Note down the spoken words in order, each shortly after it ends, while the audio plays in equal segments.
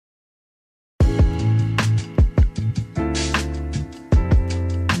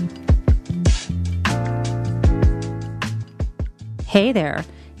Hey there,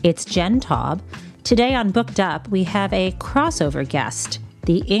 it's Jen Taub. Today on Booked Up, we have a crossover guest,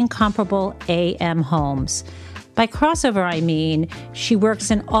 the incomparable A.M Homes. By crossover, I mean she works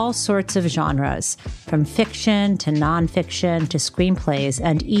in all sorts of genres, from fiction to nonfiction to screenplays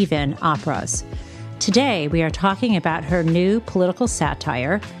and even operas. Today, we are talking about her new political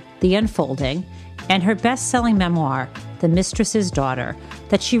satire, The Unfolding, and her best-selling memoir, The Mistress's Daughter,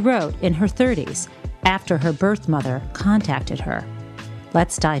 that she wrote in her 30s after her birth mother contacted her.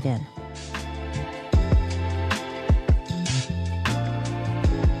 Let's dive in.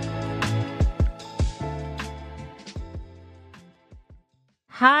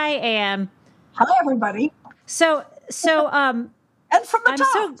 Hi, A.M. Hi, everybody. So, and from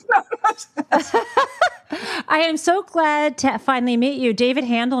the top. I am so glad to finally meet you. David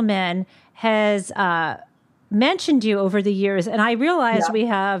Handelman has mentioned you over the years, and I realized we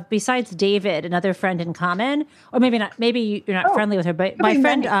have, besides David, another friend in common, or maybe not. Maybe you're not friendly with her, but my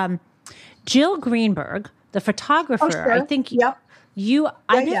friend Jill Greenberg, the photographer. Sure. I think you.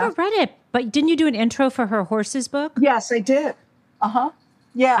 I never read it, but didn't you do an intro for her horses book? Yes, I did.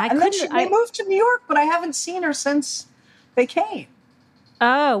 Yeah, and then they moved to New York, but I haven't seen her since they came.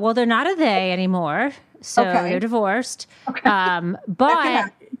 Oh, well, they're not a they anymore, so they're divorced. Okay.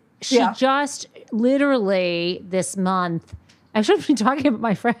 But she just literally this month, I should be talking about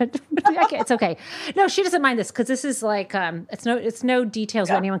my friend. It's okay. No, she doesn't mind this because this is like, it's no details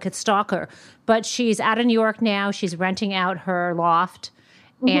where anyone could stalk her. But she's out of New York now. She's renting out her loft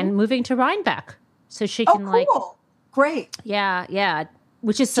and moving to Rhinebeck. So she can Great. Yeah.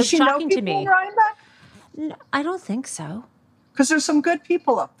 Which is so shocking to me. In Rhinebeck? No, I don't think so. Because there's some good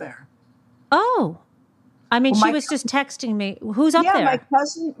people up there. Oh, I mean, she was just texting me. Who's up there?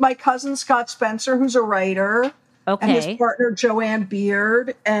 My cousin Scott Spencer, who's a writer, and his partner Joanne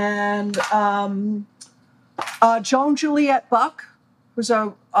Beard, and Joan Juliet Buck, who's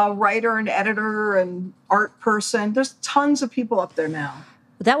a writer and editor and art person. There's tons of people up there now.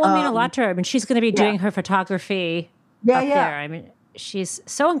 That will mean a lot to her. I mean, she's going to be doing her photography up there. I mean, she's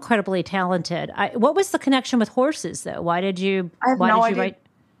so incredibly talented. What was the connection with horses, though? Why did you write?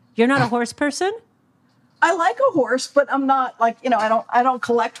 You're not a horse person? I like a horse, but I'm not I don't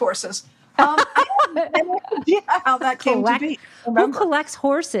collect horses. I have no idea how that came to be. Who collects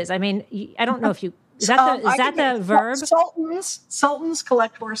horses? I mean, I don't know if you is that the verb? Sultans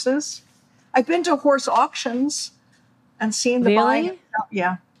collect horses. I've been to horse auctions and seen the buying.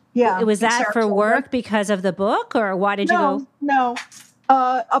 Yeah. Was that for work because of the book, or why did you go? No.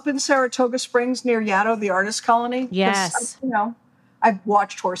 Up in Saratoga Springs near Yaddo, the artist colony. Yes. I've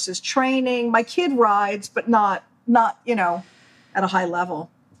watched horses training. My kid rides, but not at a high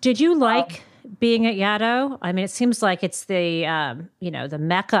level. Did you like being at Yaddo? I mean, it seems like it's the the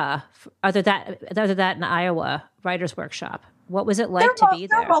mecca. Other than in Iowa Writers Workshop. What was it like to be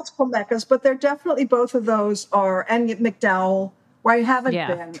there? There are multiple meccas, but there definitely both of those are, and McDowell, where I haven't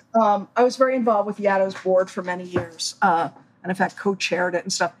been. I was very involved with Yaddo's board for many years, and in fact co-chaired it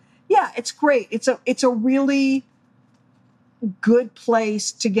and stuff. Yeah, it's great. It's a really good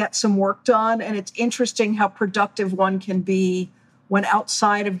place to get some work done, and it's interesting how productive one can be when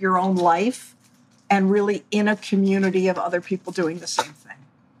outside of your own life and really in a community of other people doing the same thing.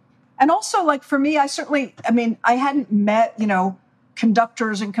 And also, like for me, I I hadn't met,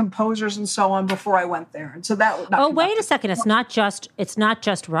 conductors and composers and so on before I went there. And so that wait a second. It's not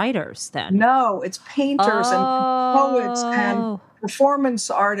just writers then. No, it's painters and poets and performance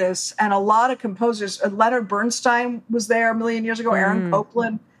artists and a lot of composers. Leonard Bernstein was there a million years ago. Aaron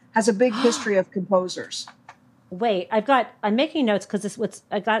Copland has a big history of composers. Wait, I'm making notes because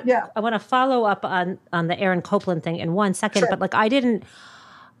I want to follow up on the Aaron Copland thing in 1 second, but I didn't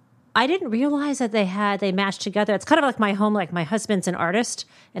realize that they matched together. It's kind of like my home, like my husband's an artist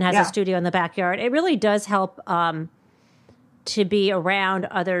and has a studio in the backyard. It really does help to be around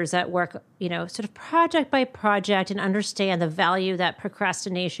others that work, sort of project by project and understand the value that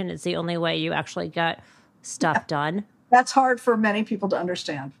procrastination is the only way you actually get stuff done. That's hard for many people to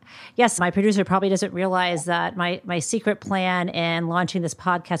understand. Yes, my producer probably doesn't realize that my secret plan in launching this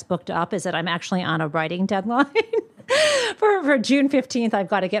podcast Booked Up is that I'm actually on a writing deadline. For June 15th, I've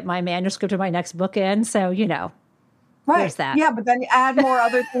got to get my manuscript of my next book in. So, there's that. Yeah, but then you add more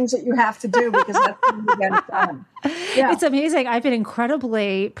other things that you have to do because that's when you get it done. Yeah. It's amazing. I've been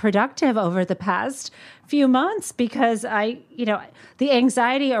incredibly productive over the past few months because the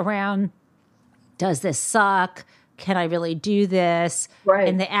anxiety around, does this suck? Can I really do this? Right.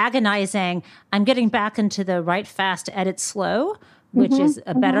 And the agonizing, I'm getting back into the write fast, edit slow, which is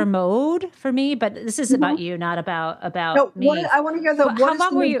a better mode for me. But this is about you, not about me. I want to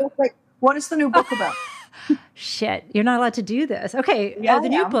hear what is the new book about? Shit, you're not allowed to do this. Okay, Yeah, the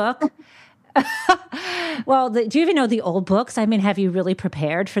new book. Well, do you even know the old books? I mean, have you really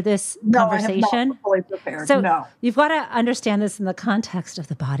prepared for this conversation? I have not fully prepared. So no. You've got to understand this in the context of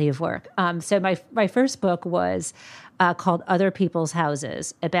the body of work. So my first book was called Other People's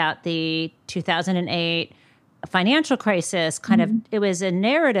Houses, about the 2008 financial crisis. It was a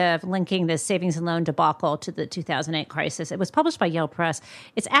narrative linking the savings and loan debacle to the 2008 crisis. It was published by Yale Press.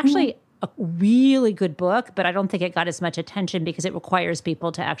 It's actually a really good book, but I don't think it got as much attention because it requires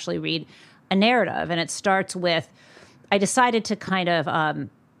people to actually read a narrative. And it starts with, I decided to kind of,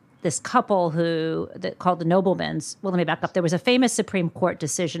 this couple called the Noblemans. Well, let me back up. There was a famous Supreme Court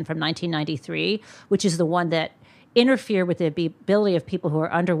decision from 1993, which is the one that interfered with the ability of people who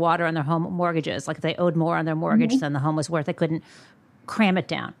are underwater on their home mortgages. Like if they owed more on their mortgage than the home was worth, they couldn't cram it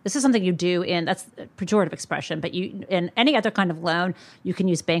down. This is something you do that's a pejorative expression, but in any other kind of loan, you can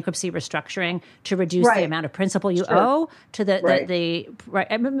use bankruptcy restructuring to reduce the amount of principal you owe to the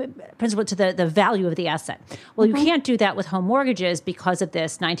principal to the value of the asset. Well, you can't do that with home mortgages because of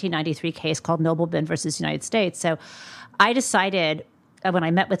this 1993 case called Nobleman versus United States. So I decided when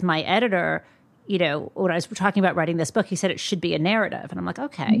I met with my editor, when I was talking about writing this book, he said it should be a narrative. And I'm like,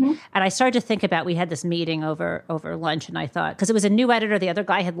 okay. And I started to think about, we had this meeting over lunch, and I thought, because it was a new editor, the other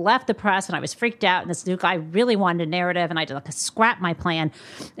guy had left the press, and I was freaked out. And this new guy really wanted a narrative, and I did scrap my plan.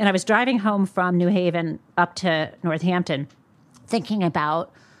 And I was driving home from New Haven up to Northampton thinking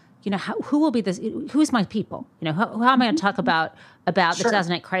about, who will be this? Who's my people? How am I going to talk about the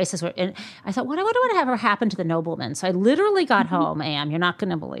 2008 crisis? And I thought, what would ever happen to the Nobleman? So I literally got home, you're not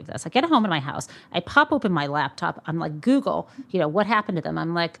going to believe this. I get home in my house. I pop open my laptop. I'm like, Google, what happened to them?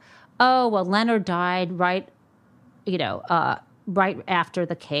 I'm like, oh, well, Leonard died right after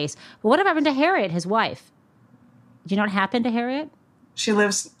the case. But what happened to Harriet, his wife? Do you know what happened to Harriet? She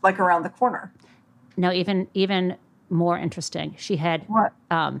lives like around the corner. No, even more interesting. She had what?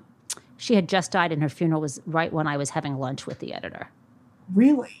 She had just died, and her funeral was right when I was having lunch with the editor.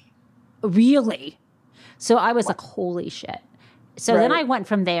 Really? So I was like, holy shit. So then I went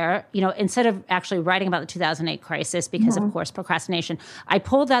from there, instead of actually writing about the 2008 crisis, because of course, procrastination, I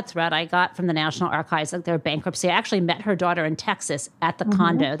pulled that thread I got from the National Archives, like their bankruptcy. I actually met her daughter in Texas at the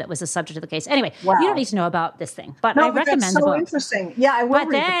condo that was the subject of the case. Anyway, you don't need to know about this thing, but I recommend that's the book. Interesting. Yeah, I will But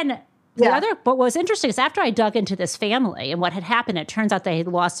then what was interesting is after I dug into this family and what had happened, it turns out they had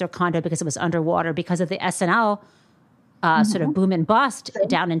lost their condo because it was underwater because of the SNL sort of boom and bust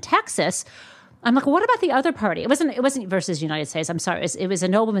down in Texas. I'm like, well, what about the other party? It wasn't versus United States. I'm sorry. It was a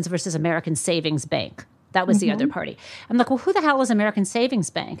Nobleman's versus American Savings Bank. That was the other party. I'm like, well, who the hell is American Savings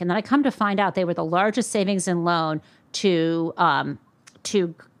Bank? And then I come to find out they were the largest savings and loan to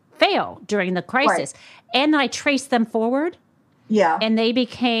fail during the crisis. And then I traced them forward. Yeah. And they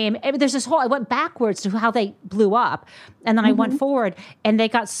became, there's this whole, I went backwards to how they blew up. And then I went forward, and they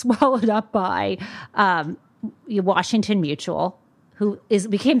got swallowed up by Washington Mutual, who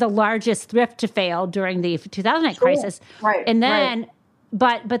became the largest thrift to fail during the 2008 crisis. Right. And then,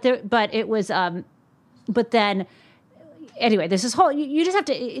 but then, anyway, there's this whole, you just have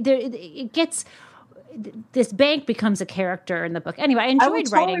to, it gets, this bank becomes a character in the book. Anyway, I enjoyed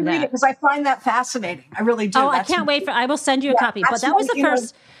writing that. Because I find that fascinating. I really do. Oh, I can't wait I will send you a copy. But that was the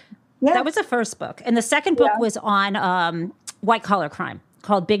first, that was the first book. And the second book was on white collar crime,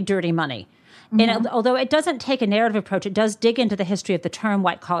 called Big Dirty Money. And although it doesn't take a narrative approach, it does dig into the history of the term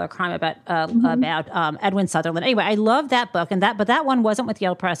white collar crime about Edwin Sutherland. Anyway, I love that book, but that one wasn't with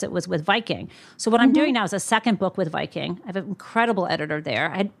Yale Press; it was with Viking. So what I'm doing now is a second book with Viking. I have an incredible editor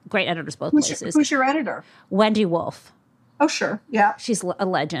there. I had great editors both places. Who's your editor? Wendy Wolf. Oh, sure. Yeah. She's a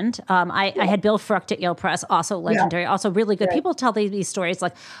legend. I had Bill Frucht at Yale Press, also legendary, also really good. People tell these stories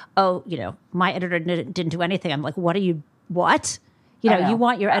like, oh, my editor didn't do anything. I'm like, what? You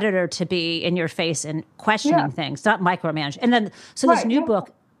want your editor to be in your face and questioning things, not micromanage. And then, so this new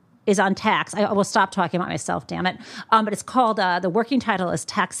book is on tax. I will stop talking about myself, damn it. But it's called, the working title is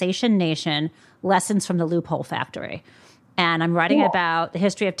Taxation Nation, Lessons from the Loophole Factory. And I'm writing about the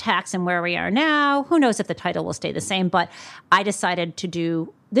history of tax and where we are now. Who knows if the title will stay the same, but I decided to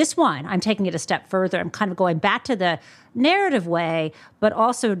do this one. I'm taking it a step further. I'm kind of going back to the narrative way, but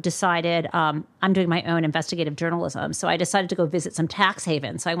also decided I'm doing my own investigative journalism. So I decided to go visit some tax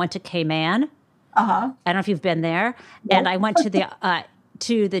havens. So I went to Cayman. I don't know if you've been there. Nope. And I went to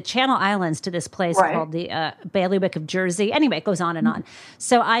the Channel Islands, to this place called the Bailiwick of Jersey. Anyway, it goes on and on.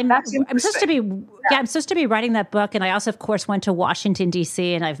 So I'm supposed to be I'm supposed to be writing that book, and I also, of course, went to Washington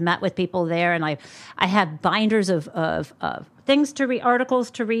D.C. and I've met with people there, and I have binders of things to read,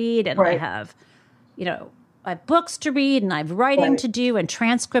 articles to read, and I have I have books to read, and I have writing to do, and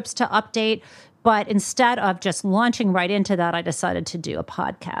transcripts to update. But instead of just launching right into that, I decided to do a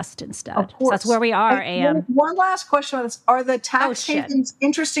podcast instead. Of course. So that's where we are, A.M. One last question on this. Are the tax havens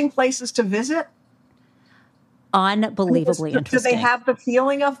interesting places to visit? Unbelievably interesting. Do they have the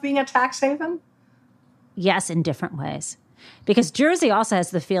feeling of being a tax haven? Yes, in different ways. Because Jersey also has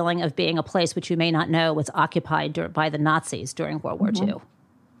the feeling of being a place which you may not know was occupied by the Nazis during World War II.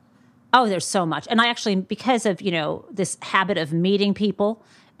 Oh, there's so much. And I actually, because of, this habit of meeting people,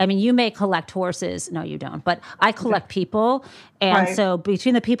 I mean, you may collect horses. No, you don't. But I collect people. And so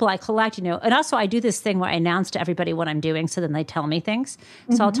between the people I collect, and also I do this thing where I announce to everybody what I'm doing. So then they tell me things.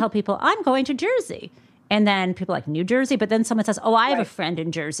 So I'll tell people, I'm going to Jersey. And then people are like, New Jersey? But then someone says, oh, I have a friend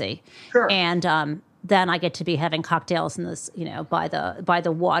in Jersey. Sure. And then I get to be having cocktails in this, by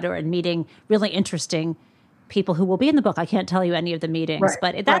the water and meeting really interesting people who will be in the book. I can't tell you any of the meetings,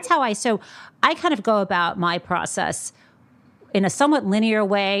 but that's how I kind of go about my process in a somewhat linear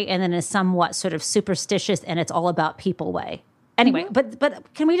way and in a somewhat sort of superstitious and it's all about people way. Anyway, but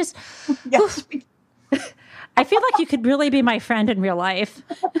can we just... Yes. I feel like you could really be my friend in real life.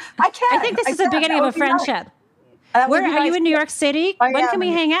 I can. I think this is the beginning of a friendship. Where are you in New York City? When can we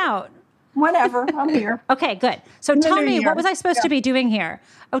hang out? Whenever. I'm here. Okay, good. So tell me, what was I supposed to be doing here?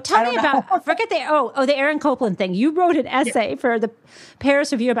 Oh, tell me about, forget the Aaron Copland thing. You wrote an essay for the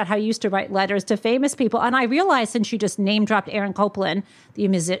Paris Review about how you used to write letters to famous people. And I realized, since you just name-dropped Aaron Copland,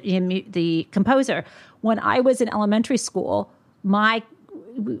 the composer, when I was in elementary school, my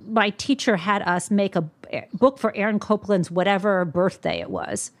teacher had us make a book for Aaron Copland's whatever birthday it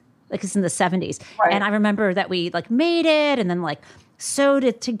was. Like, it's in the 70s. Right. And I remember that we made it and then sewed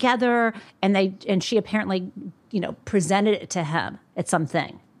it together, and she apparently, presented it to him at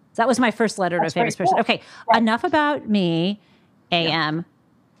something. So that was my first letter to a famous person. Okay, enough about me, A.M.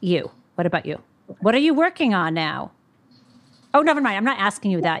 You. What about you? What are you working on now? Oh, never mind. I'm not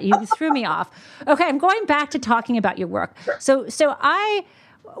asking you that. You threw me off. Okay, I'm going back to talking about your work. So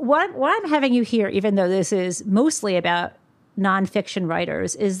what I'm having you here, even though this is mostly about nonfiction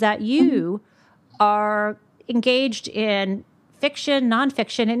writers, is that you are engaged in fiction,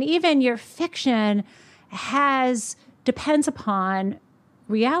 nonfiction, and even your fiction depends upon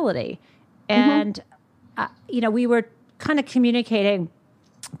reality. And, we were kind of communicating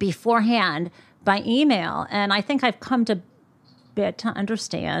beforehand by email, and I think I've come to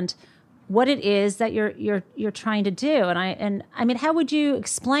understand what it is that you're trying to do. And I mean, how would you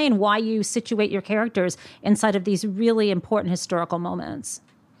explain why you situate your characters inside of these really important historical moments?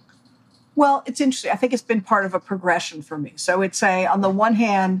 Well, it's interesting. I think it's been part of a progression for me. So it's on the one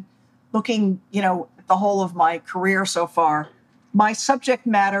hand, looking, at the whole of my career so far, my subject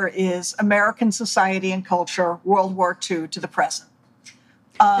matter is American society and culture, World War II to the present.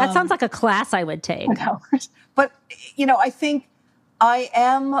 That sounds like a class I would take. But, I think I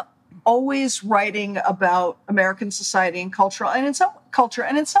am always writing about American society and culture, and in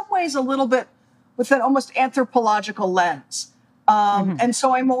some ways a little bit with an almost anthropological lens. And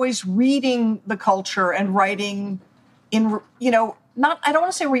so I'm always reading the culture and writing in, I don't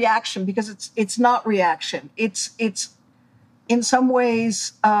want to say reaction, because it's not reaction. It's in some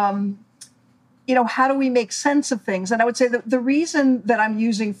ways, how do we make sense of things? And I would say that the reason that I'm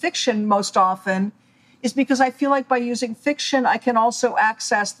using fiction most often is because I feel like by using fiction, I can also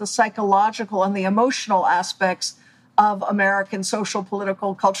access the psychological and the emotional aspects of American social,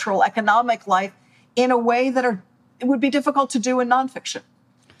 political, cultural, economic life in a way that it would be difficult to do in nonfiction.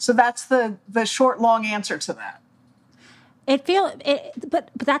 So that's the short, long answer to that.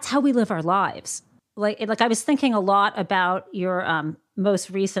 But that's how we live our lives. Like I was thinking a lot about your most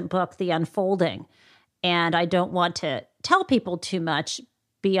recent book, The Unfolding, and I don't want to tell people too much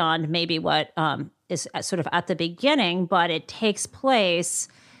beyond maybe what is sort of at the beginning, but it takes place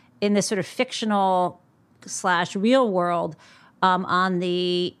in this sort of fictional / real world on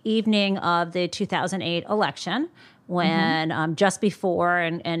the evening of the 2008 election, when just before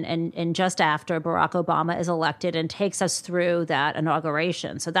and just after Barack Obama is elected, and takes us through that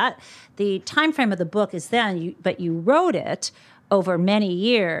inauguration. So that the time frame of the book is then, but you wrote it over many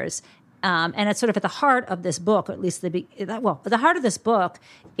years. And it's sort of at the heart of this book, or at least the heart of this book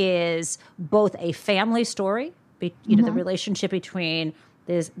is both a family story, the relationship between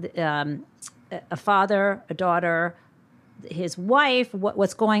a father, a daughter, his wife,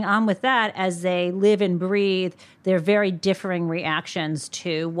 what's going on with that as they live and breathe their very differing reactions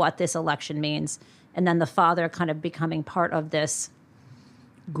to what this election means. And then the father kind of becoming part of this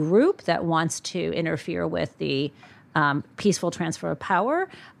group that wants to interfere with the peaceful transfer of power.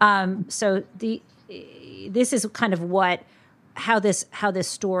 So this is kind of how this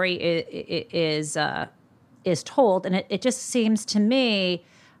story is told, and it just seems to me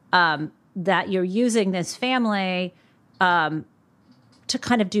that you're using this family to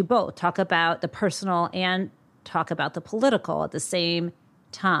kind of do both, talk about the personal and talk about the political at the same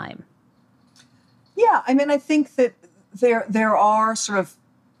time. Yeah, I mean, I think that there are sort of,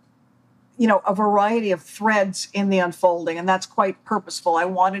 a variety of threads in the unfolding, and that's quite purposeful. I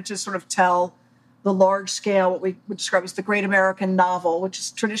wanted to sort of tell the large scale, what we would describe as the Great American Novel, which is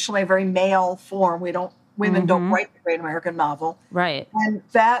traditionally a very male form. Women don't write the Great American Novel. Right. And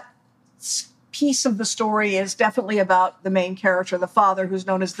that piece of the story is definitely about the main character, the father, who's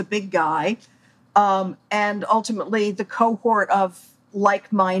known as the big guy, and ultimately the cohort of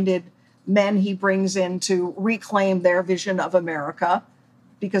like-minded men he brings in to reclaim their vision of America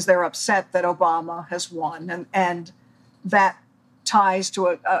because they're upset that Obama has won. And that ties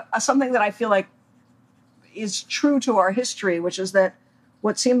to something that I feel like is true to our history, which is that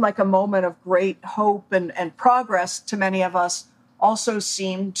what seemed like a moment of great hope and progress to many of us also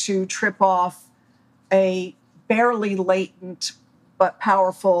seemed to trip off a barely latent but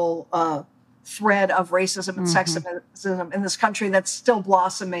powerful thread of racism and sexism in this country that's still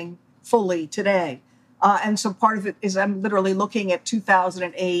blossoming fully today. And so part of it is I'm literally looking at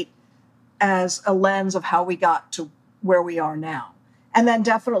 2008 as a lens of how we got to where we are now. And then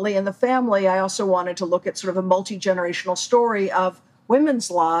definitely in the family, I also wanted to look at sort of a multi-generational story of women's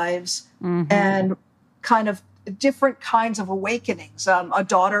lives and kind of different kinds of awakenings. A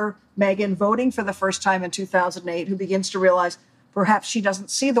daughter, Megan, voting for the first time in 2008, who begins to realize perhaps she doesn't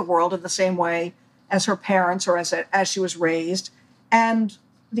see the world in the same way as her parents or as she was raised. And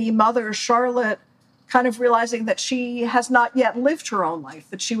the mother, Charlotte, kind of realizing that she has not yet lived her own life,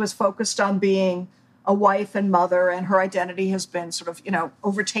 that she was focused on being a wife and mother, and her identity has been sort of,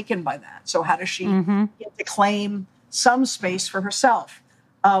 overtaken by that. So how does she get to claim some space for herself,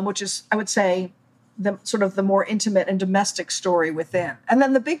 which is, I would say, the sort of the more intimate and domestic story within. And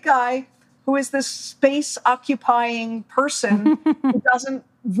then the big guy, who is this space-occupying person who doesn't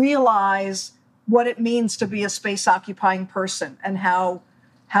realize what it means to be a space-occupying person and how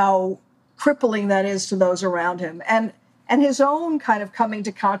crippling that is to those around him. And his own kind of coming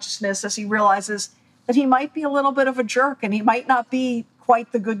to consciousness as he realizes that he might be a little bit of a jerk and he might not be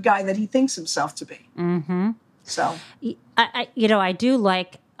quite the good guy that he thinks himself to be. So, I do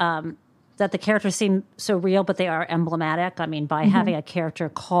like that the characters seem so real, but they are emblematic. I mean, by having a character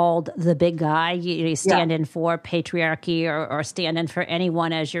called the big guy, you stand in for patriarchy or stand in for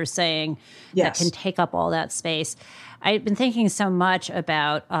anyone, as you're saying, that can take up all that space. I've been thinking so much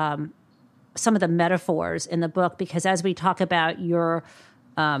about some of the metaphors in the book, because as we talk about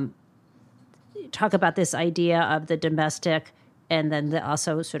this idea of the domestic and then the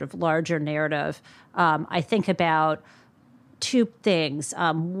also sort of larger narrative, I think about two things.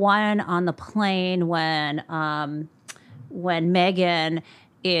 One, on the plane when Megan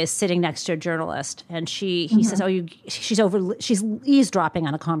is sitting next to a journalist, and he says, she's eavesdropping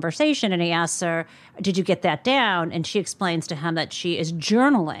on a conversation, and he asks her, "Did you get that down?" And she explains to him that she is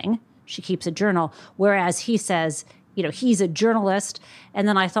journaling. She keeps a journal, whereas he says, he's a journalist. And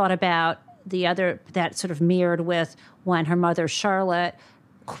then I thought about the other, that sort of mirrored with when her mother, Charlotte,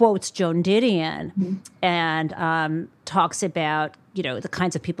 quotes Joan Didion and talks about, the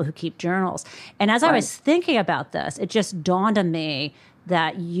kinds of people who keep journals. And as I was thinking about this, it just dawned on me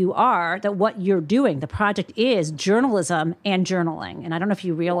that what you're doing, the project is journalism and journaling. And I don't know if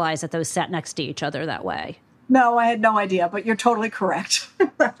you realize that those sat next to each other that way. No, I had no idea, but you're totally correct.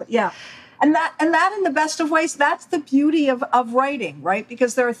 Yeah. And that in the best of ways, that's the beauty of writing, right?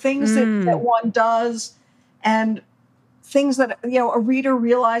 Because there are things that one does and things that, a reader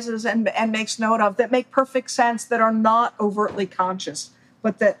realizes and makes note of that make perfect sense, that are not overtly conscious,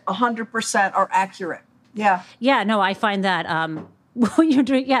 but that 100% are accurate. Yeah. Yeah, no, I find that when you're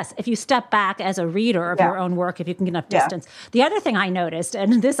doing, if you step back as a reader of your own work, if you can get enough distance. The other thing I noticed,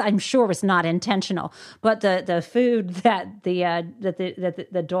 and this I'm sure was not intentional, but the food that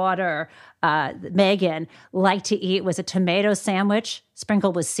the daughter Megan liked to eat was a tomato sandwich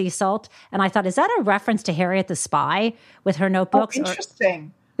sprinkled with sea salt, and I thought, is that a reference to Harriet the Spy with her notebooks? Oh,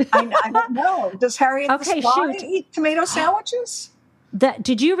 interesting. I don't know. Does Harriet the Spy eat tomato sandwiches?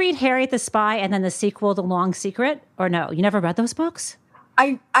 Did you read Harriet the Spy and then the sequel, The Long Secret? Or no, you never read those books?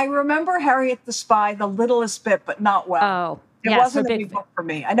 I remember Harriet the Spy the littlest bit, but not well. Oh, it wasn't a big book for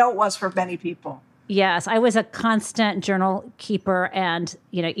me. I know it was for many people. Yes, I was a constant journal keeper and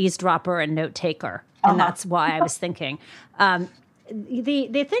eavesdropper and note taker, and that's why I was thinking.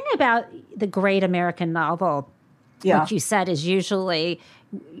 The thing about the Great American Novel, which you said is usually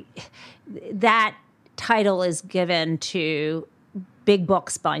that title is given to big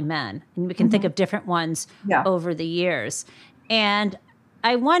books by men, and we can think of different ones over the years. And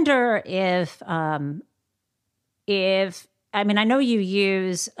I wonder if I mean, I know you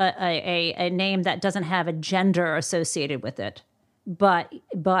use a name that doesn't have a gender associated with it, but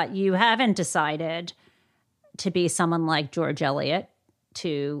you haven't decided to be someone like George Eliot,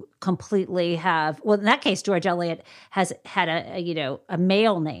 to completely have, well, in that case, George Eliot has had a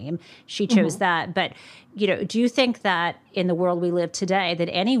male name. She chose that. But, do you think that in the world we live today, that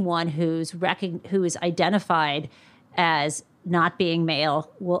anyone who is identified as not being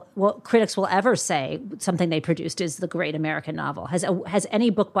male, what critics will ever say something they produced is the great American novel? Has any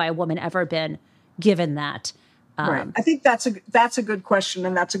book by a woman ever been given that? Right. I think that's a good question,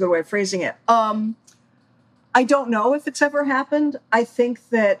 and that's a good way of phrasing it. I don't know if it's ever happened. I think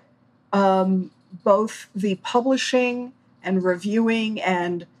that both the publishing and reviewing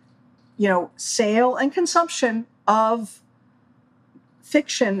and, sale and consumption of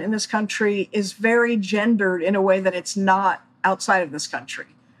fiction in this country is very gendered in a way that it's not outside of this country,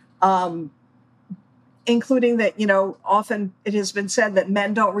 including that, often it has been said that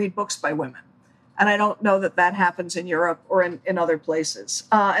men don't read books by women. And I don't know that that happens in Europe or in other places.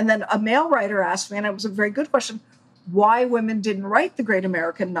 And then a male writer asked me, and it was a very good question, why women didn't write the great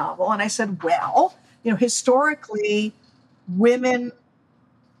American novel. And I said, well, historically, women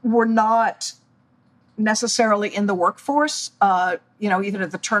were not necessarily in the workforce, even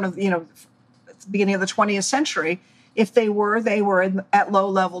at the turn of, at the beginning of the 20th century. If they were at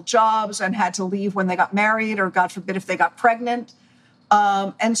low-level jobs and had to leave when they got married, or God forbid, if they got pregnant.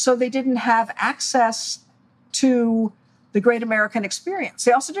 And so they didn't have access to the great American experience.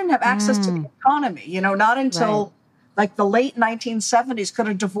 They also didn't have access to the economy, not until like the late 1970s could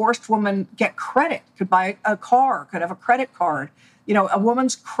a divorced woman get credit, could buy a car, could have a credit card. A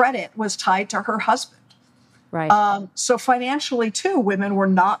woman's credit was tied to her husband. Right. So financially, too, women were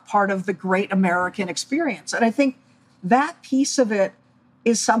not part of the great American experience. And I think that piece of it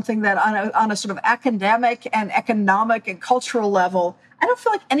is something that on a sort of academic and economic and cultural level, I don't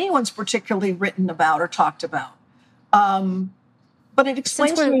feel like anyone's particularly written about or talked about. But it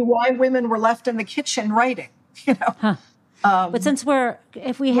explains to me why women were left in the kitchen writing, But since we're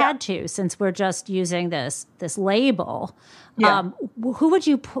just using this label,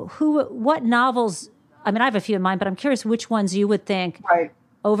 what novels, I mean, I have a few in mind, but I'm curious which ones you would think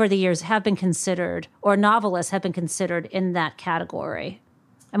over the years have been considered, or novelists have been considered in that category.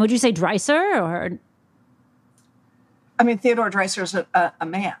 And would you say Dreiser or? I mean, Theodore Dreiser is a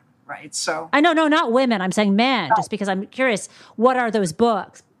man, right? So I know, no, not women. I'm saying men, just because I'm curious. What are those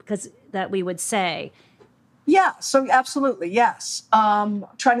books? Because that we would say. Yeah. So absolutely, yes. Trying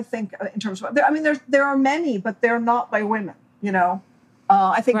to think in terms of. I mean, there are many, but they're not by women.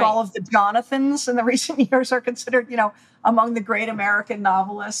 I think all of the Jonathans in the recent years are considered, among the great American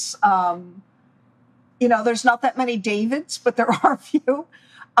novelists. There's not that many Davids, but there are a few.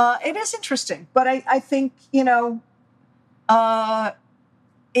 It is interesting, but I think, it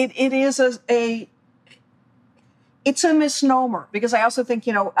is it's a misnomer, because I also think,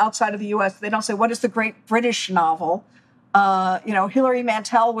 outside of the U.S., they don't say, what is the great British novel? Hilary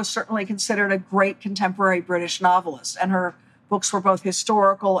Mantel was certainly considered a great contemporary British novelist, and her books were both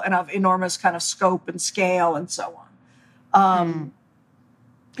historical and of enormous kind of scope and scale and so on.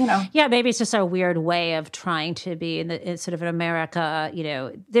 Yeah, maybe it's just a weird way of trying to be in sort of in America.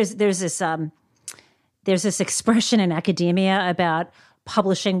 There's this expression in academia about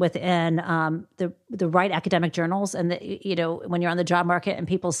publishing within the right academic journals, and when you're on the job market and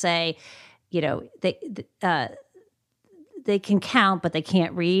people say, they can count but they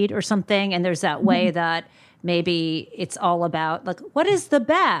can't read or something, and there's that way that maybe it's all about like, what is the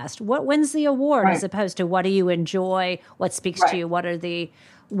best, what wins the award, as opposed to what do you enjoy, what speaks to you, what are the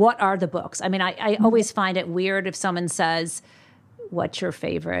books. I mean, I always find it weird if someone says, what's your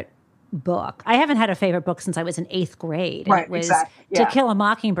favorite book? I haven't had a favorite book since I was in 8th grade. And it was To Kill a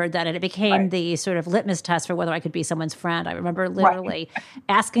Mockingbird then, and it became the sort of litmus test for whether I could be someone's friend. I remember literally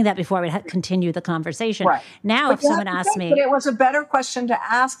asking that before I would continue the conversation. Now, but if someone asks me... But it was a better question to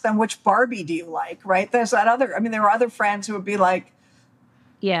ask than which Barbie do you like, right? There's that other... I mean, there were other friends who would be like...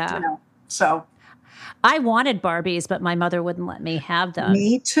 So... I wanted Barbies, but my mother wouldn't let me have them.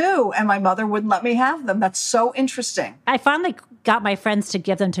 Me too. And my mother wouldn't let me have them. That's so interesting. I finally got my friends to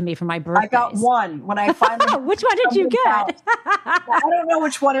give them to me for my birthday. I got one when I finally... Which one did you get? I don't know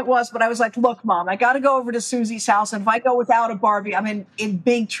which one it was, but I was like, look, Mom, I got to go over to Susie's house. And if I go without a Barbie, I'm in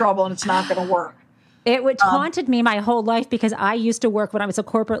big trouble and it's not going to work. Haunted me my whole life because I used to work when I was a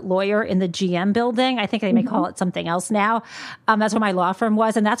corporate lawyer in the GM building. I think they may call it something else now. That's where my law firm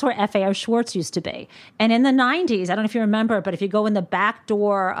was, and that's where FAO Schwartz used to be. And in the 90s, I don't know if you remember, but if you go in the back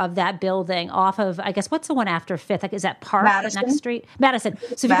door of that building off of, I guess, what's the one after 5th? Like, is that Park, Madison? the next street? Madison. So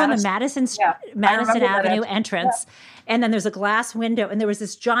if you go in the Madison Avenue entrance, and then there's a glass window, and there was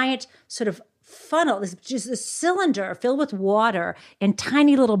this giant sort of funnel, this cylinder filled with water in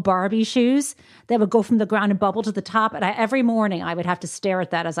tiny little Barbie shoes that would go from the ground and bubble to the top. And every morning I would have to stare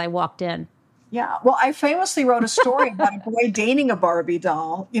at that as I walked in. Yeah. Well, I famously wrote a story about a boy dating a Barbie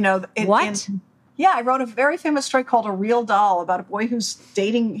doll. What? Yeah, I wrote a very famous story called A Real Doll about a boy who's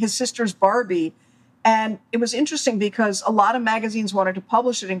dating his sister's Barbie. And it was interesting because a lot of magazines wanted to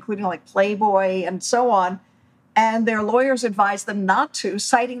publish it, including like Playboy and so on. And their lawyers advised them not to,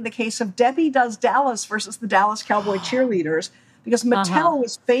 citing the case of Debbie Does Dallas versus the Dallas Cowboy cheerleaders, because Mattel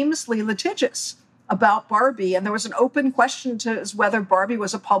was famously litigious about Barbie. And there was an open question to whether Barbie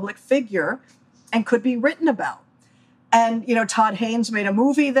was a public figure and could be written about. And, Todd Haynes made a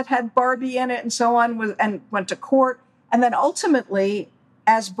movie that had Barbie in it and so on, and went to court. And then ultimately,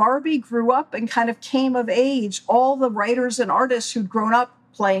 as Barbie grew up and kind of came of age, all the writers and artists who'd grown up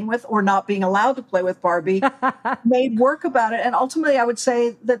playing with or not being allowed to play with Barbie made work about it. And ultimately, I would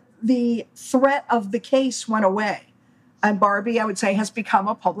say that the threat of the case went away. And Barbie, I would say, has become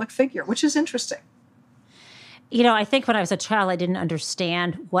a public figure, which is interesting. I think when I was a child, I didn't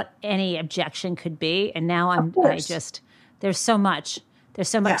understand what any objection could be. And now there's so much. Yes.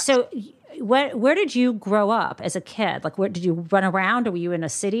 So where did you grow up as a kid? Like, where did you run around, or were you in a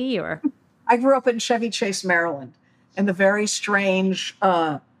city, or? I grew up in Chevy Chase, Maryland, in the very strange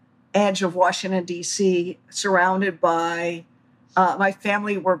edge of Washington, D.C., surrounded by, my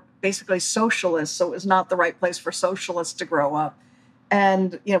family were basically socialists, so it was not the right place for socialists to grow up.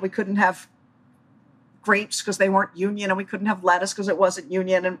 And, we couldn't have grapes because they weren't union, and we couldn't have lettuce because it wasn't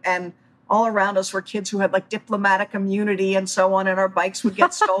union. And all around us were kids who had like diplomatic immunity and so on, and our bikes would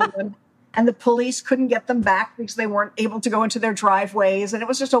get stolen. And the police couldn't get them back because they weren't able to go into their driveways. And it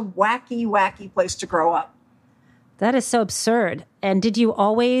was just a wacky, wacky place to grow up. That is so absurd. And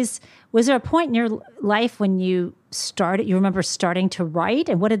was there a point in your life when you remember starting to write?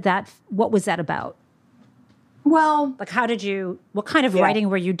 And what was that about? Well, like, what kind of writing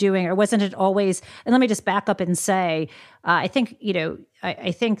were you doing? Or wasn't it always, and let me just back up and say, I think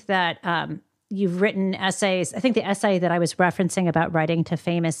that you've written essays. I think the essay that I was referencing about writing to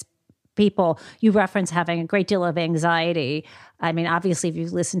famous people, you reference having a great deal of anxiety. I mean, obviously, if you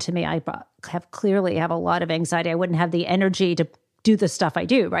listen to me, I clearly have a lot of anxiety. I wouldn't have the energy to do the stuff I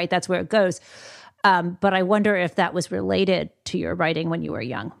do, right? That's where it goes. But I wonder if that was related to your writing when you were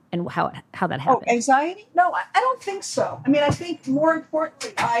young and how that happened. Oh, anxiety? No, I don't think so. I mean, I think more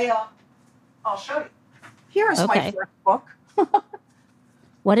importantly, I'll show you. Here is my first book.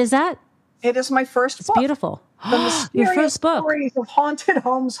 What is that? It is my first book. It's beautiful. The Mysterious Stories of Haunted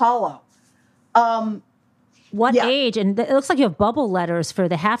Homes Hollow. What age? And it looks like you have bubble letters for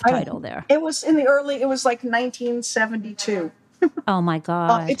the half title there. It was it was like 1972. Oh my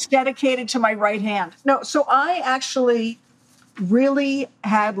God. It's dedicated to my right hand. No, so I actually really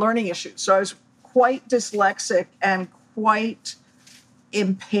had learning issues. So I was quite dyslexic and quite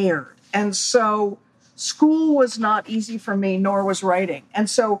impaired. And so school was not easy for me, nor was writing. And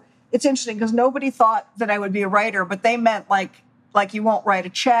so it's interesting because nobody thought that I would be a writer, but they meant like you won't write a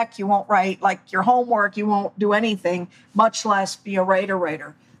check, you won't write like your homework, you won't do anything, much less be a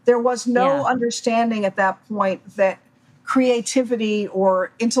writer. There was no understanding at that point that creativity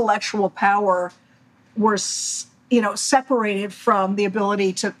or intellectual power were, separated from the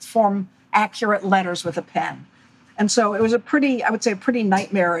ability to form accurate letters with a pen. And so it was I would say a pretty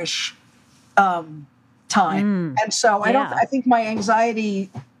nightmarish time. And so I think my anxiety,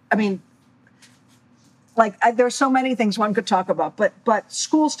 I mean, there's so many things one could talk about, but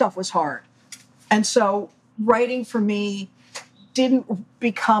school stuff was hard. And so writing for me didn't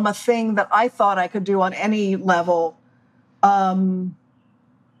become a thing that I thought I could do on any level until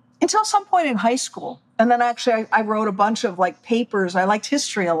some point in high school. And then actually I wrote a bunch of papers. I liked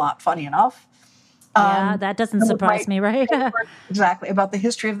history a lot, funny enough. That doesn't surprise me, right? Exactly, about the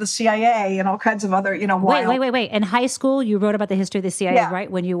history of the CIA and all kinds of other, Wait. In high school, you wrote about the history of the CIA, right?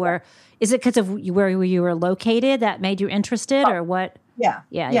 When you were, is it because of where you were located that made you interested, or what? Yeah.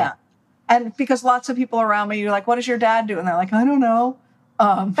 And because lots of people around me, you're like, what does your dad do? And they're like, I don't know.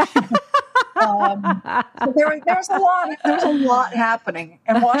 So there was a lot happening.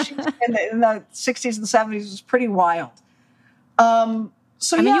 And Washington in the 60s and 70s was pretty wild. You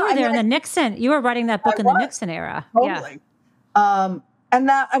were there in the Nixon. You were writing that book in the Nixon era. Totally. And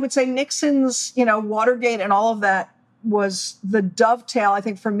that, I would say Nixon's, Watergate and all of that was the dovetail, I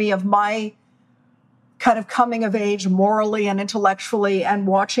think, for me, of my kind of coming of age morally and intellectually, and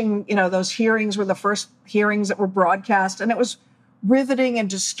watching, those hearings were the first hearings that were broadcast. And it was riveting and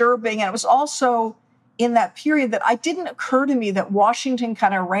disturbing. And it was also in that period that it didn't occur to me that Washington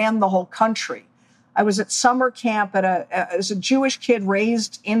kind of ran the whole country. I was at summer camp as a Jewish kid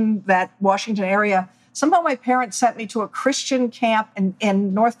raised in that Washington area. Somehow my parents sent me to a Christian camp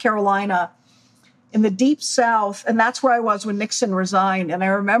in North Carolina in the deep South. And that's where I was when Nixon resigned. And I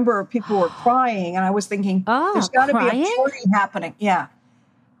remember people were crying, and I was thinking, there's got to be a party happening. Yeah.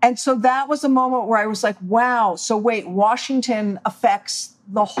 And so that was a moment where I was like, wow, so wait, Washington affects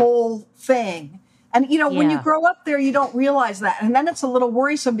the whole thing. And, when you grow up there, you don't realize that. And then it's a little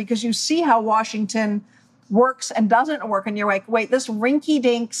worrisome because you see how Washington works and doesn't work. And you're like, wait, this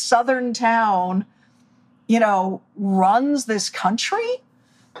rinky-dink southern town, runs this country?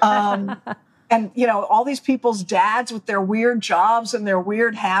 And, all these people's dads with their weird jobs and their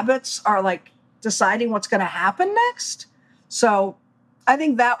weird habits are like deciding what's going to happen next. So I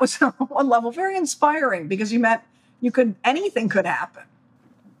think that was on one level very inspiring, because anything could happen.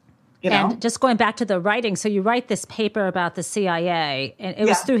 And just going back to the writing, so you write this paper about the CIA, and it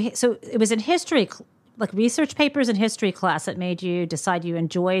was it was in history, like research papers in history class, that made you decide you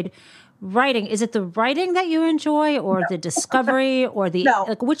enjoyed writing. Is it the writing that you enjoy, or the discovery, or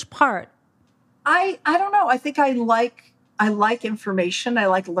which part? I don't know. I think I like information. I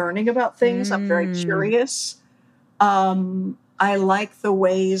like learning about things. I'm very curious. I like the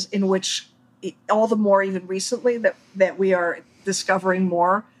ways in which, all the more even recently, that we are discovering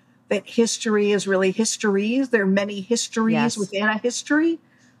more that history is really histories. There are many histories within a history.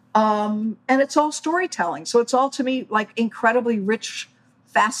 And it's all storytelling. So it's all, to me, like incredibly rich,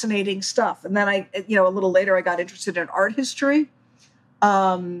 fascinating stuff. And then a little later, I got interested in art history.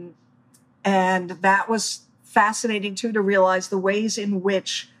 And that was fascinating too, to realize the ways in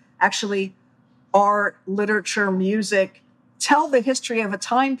which actually art, literature, music tell the history of a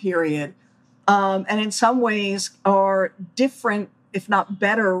time period. And in some ways are different, if not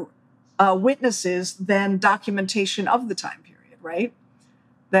better, witnesses than documentation of the time period, right?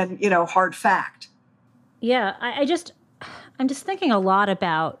 Than, hard fact. Yeah, I'm just thinking a lot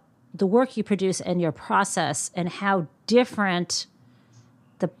about the work you produce and your process, and how different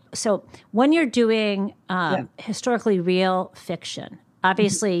so when you're doing historically real fiction,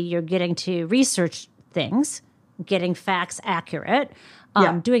 obviously you're getting to research things, getting facts accurate,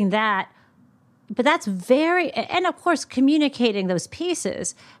 doing that. But that's and of course, communicating those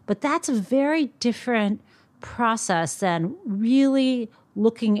pieces, but that's a very different process than really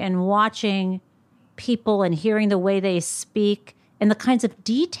looking and watching people and hearing the way they speak and the kinds of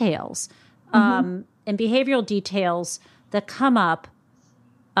details and behavioral details that come up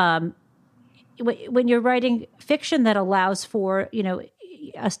when you're writing fiction that allows for,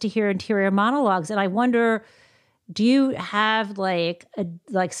 us to hear interior monologues. And I wonder, do you have like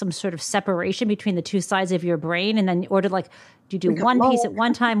some sort of separation between the two sides of your brain, and then do you do one piece at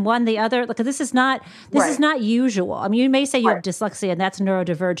one time, one the other? Because this is not usual. I mean, you may say you have dyslexia and that's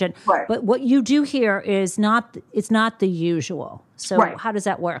neurodivergent, but what you do here is not the usual. So how does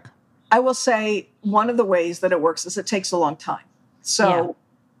that work? I will say one of the ways that it works is it takes a long time. So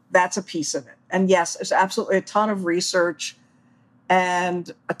that's a piece of it. And yes, there's absolutely a ton of research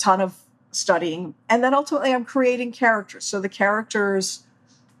and a ton of studying. And then ultimately I'm creating characters. So the characters,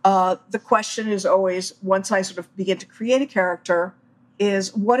 the question is always, once I sort of begin to create a character,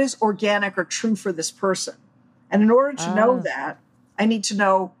 is what is organic or true for this person? And in order to know that, I need to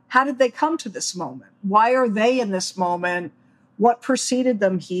know, how did they come to this moment? Why are they in this moment? What preceded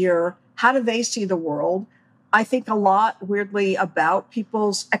them here? How do they see the world? I think a lot, weirdly, about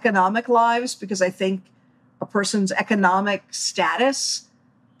people's economic lives, because I think a person's economic status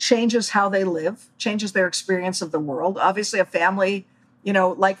changes how they live, changes their experience of the world. Obviously, a family,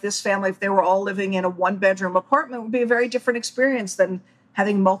 like this family, if they were all living in a one-bedroom apartment, would be a very different experience than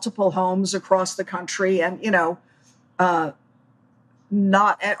having multiple homes across the country and,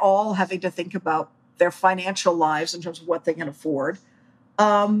 not at all having to think about their financial lives in terms of what they can afford.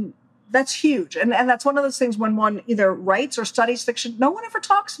 That's huge. And that's one of those things when one either writes or studies fiction, no one ever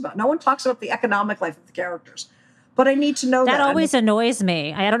talks about. No one talks about the economic life of the characters. But I need to know that. That always annoys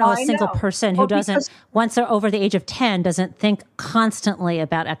me. I don't know a single person who doesn't, once they're over the age of 10, doesn't think constantly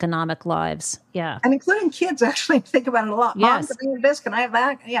about economic lives. Yeah. And including kids actually think about it a lot. Yes. Mom, can I have this? Can I have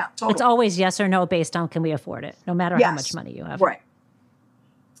that? Yeah, totally. It's always yes or no based on can we afford it, no matter how much money you have. Right.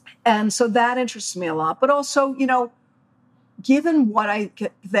 And so that interests me a lot. But also, given what I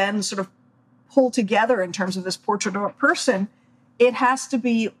then sort of pull together in terms of this portrait of a person, it has to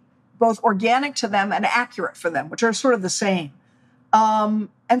be both organic to them and accurate for them, which are sort of the same. And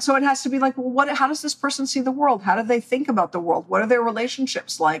so it has to be like, well, how does this person see the world? How do they think about the world? What are their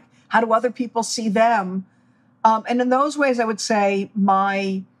relationships like? How do other people see them? And in those ways, I would say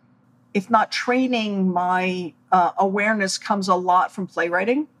if not training, my awareness comes a lot from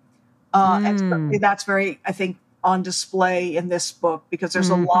playwriting. And certainly that's very, I think, on display in this book, because there's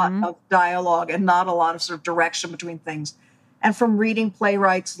a lot of dialogue and not a lot of sort of direction between things. And from reading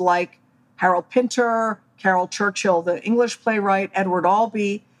playwrights like Harold Pinter, Carol Churchill, the English playwright, Edward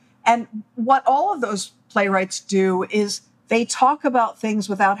Albee. And what all of those playwrights do is they talk about things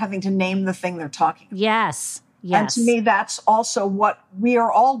without having to name the thing they're talking about. Yes. And to me, that's also what we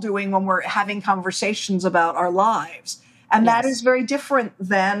are all doing when we're having conversations about our lives. And that is very different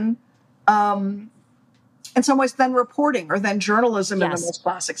than, in some ways, than reporting or than journalism in the most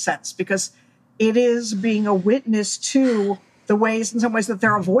classic sense, because it is being a witness to the ways, in some ways, that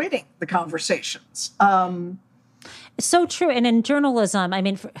they're avoiding the conversations. It's so true. And in journalism, I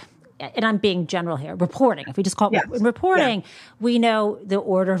mean, and I'm being general here, reporting, if we just call it reporting, we know the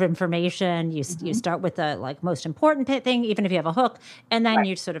order of information. You start with the most important thing, even if you have a hook, and then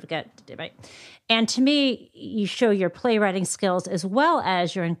you sort of get, right? And to me, you show your playwriting skills as well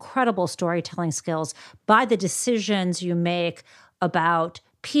as your incredible storytelling skills by the decisions you make about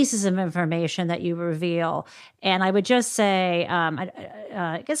pieces of information that you reveal. And I would just say,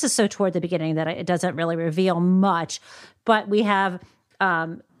 I guess it's so toward the beginning that it doesn't really reveal much, but we have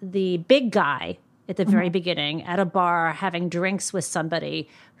the big guy at the very beginning at a bar having drinks with somebody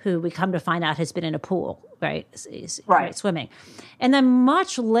who we come to find out has been in a pool, right? Right, swimming. And then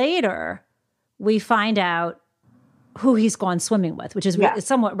much later, we find out who he's gone swimming with, which is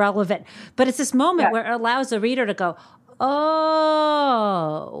somewhat relevant. But it's this moment where it allows the reader to go,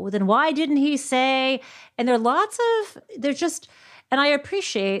 oh, then why didn't he say? And and I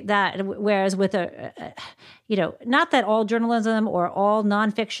appreciate that. Whereas with not that all journalism or all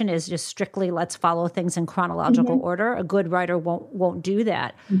nonfiction is just strictly let's follow things in chronological order. A good writer won't do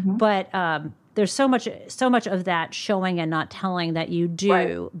that. But there's so much of that showing and not telling that you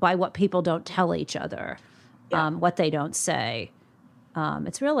do by what people don't tell each other, what they don't say.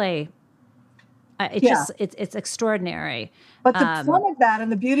 It's really. It's extraordinary. But the fun of that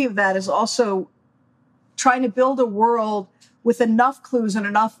and the beauty of that is also trying to build a world with enough clues and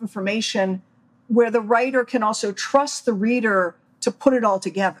enough information where the writer can also trust the reader to put it all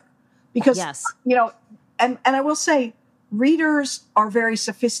together. Because, and I will say, readers are very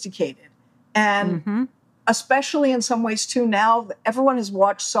sophisticated. And especially in some ways, too, now everyone has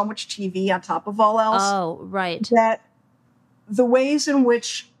watched so much TV on top of all else. Oh, right. That the ways in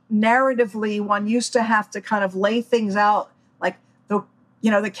which narratively one used to have to kind of lay things out, like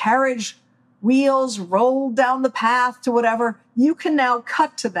the carriage wheels rolled down the path to whatever, you can now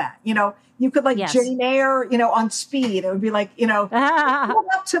cut to that. You could Jane Eyre, on speed. It would be pulled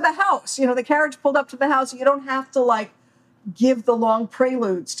up to the house. The carriage pulled up to the house. You don't have to give the long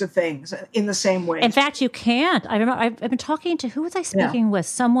preludes to things in the same way. In fact, you can't. I remember I've been talking to, who was I speaking with?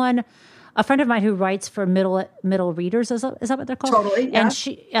 Someone, a friend of mine who writes for middle readers. Is that what they're called? Totally. Yeah.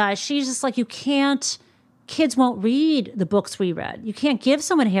 And she's just like, you can't. Kids won't read the books we read. You can't give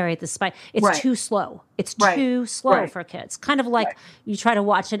someone Harriet the Spy. It's too slow. It's too slow for kids. Kind of like you try to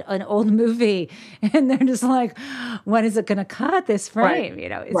watch an old movie and they're just like, when is it going to cut this frame?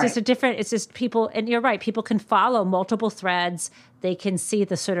 It's just it's just people, and you're right, people can follow multiple threads. They can see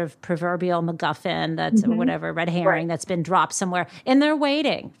the sort of proverbial MacGuffin that's or whatever, red herring that's been dropped somewhere, and they're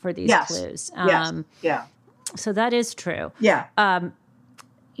waiting for these clues. So that is true. Yeah.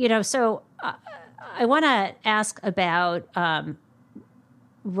 So I want to ask about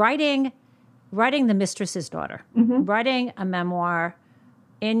writing The Mistress's Daughter, writing a memoir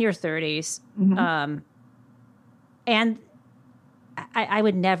in your 30s. And I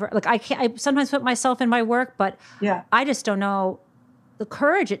would never, I sometimes put myself in my work, but I just don't know the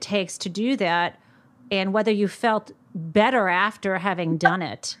courage it takes to do that and whether you felt better after having done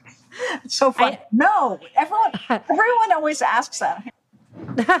it. It's so funny. No, everyone always asks that.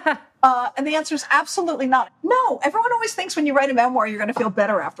 And the answer is absolutely not. No, everyone always thinks when you write a memoir, you're going to feel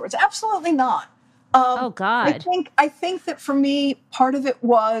better afterwards. Absolutely not. Oh, God. I think that for me, part of it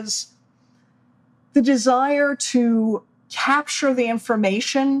was the desire to capture the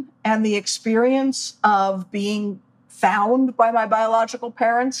information and the experience of being found by my biological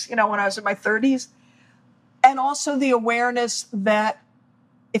parents, when I was in my 30s. And also the awareness that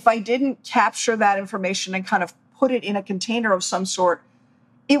if I didn't capture that information and kind of put it in a container of some sort,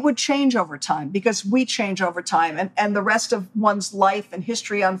 it would change over time because we change over time and the rest of one's life and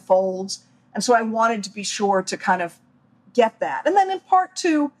history unfolds. And so I wanted to be sure to kind of get that. And then in part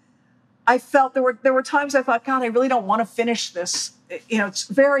two, I felt there were times I thought, God, I really don't want to finish this. You know, it's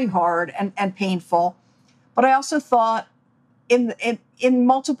very hard and painful. But I also thought in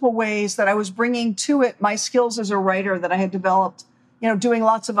multiple ways that I was bringing to it my skills as a writer that I had developed, you know, doing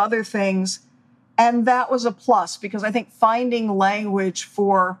lots of other things. And that was a plus, because I think finding language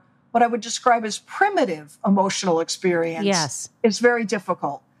for what I would describe as primitive emotional experience is very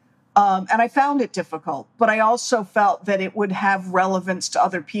difficult. And I found it difficult, but I also felt that it would have relevance to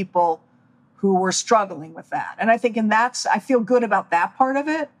other people who were struggling with that. And I think I feel good about that part of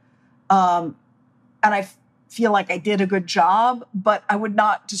it. And I feel like I did a good job, but I would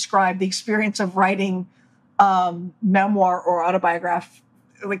not describe the experience of writing memoir or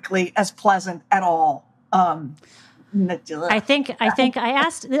autobiographically as pleasant at all. I think I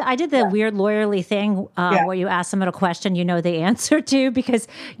did the weird lawyerly thing where you ask someone a question you know the answer to, because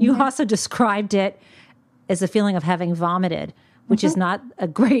you also described it as a feeling of having vomited, which is not a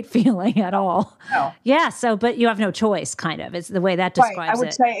great feeling at all. No. Yeah. So, but you have no choice, kind of. It's the way that describes it. I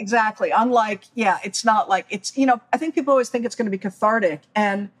would say exactly. Unlike, it's not like it's, you know, I think people always think it's going to be cathartic.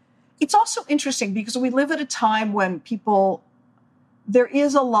 And it's also interesting because we live at a time when there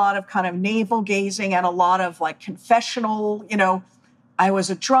is a lot of kind of navel gazing and a lot of like confessional, you know, I was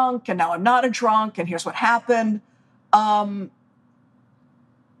a drunk and now I'm not a drunk and here's what happened. I've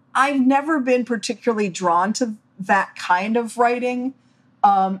never been particularly drawn to that kind of writing.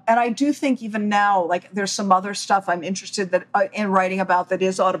 And I do think even now, like there's some other stuff I'm interested in writing about that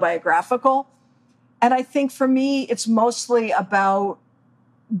is autobiographical. And I think for me, it's mostly about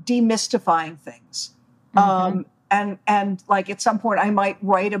demystifying things. And like at some point I might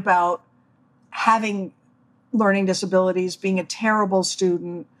write about having learning disabilities, being a terrible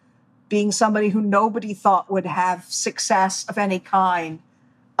student, being somebody who nobody thought would have success of any kind.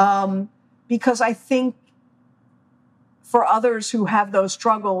 Because I think for others who have those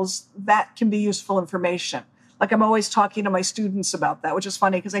struggles, that can be useful information. Like I'm always talking to my students about that, which is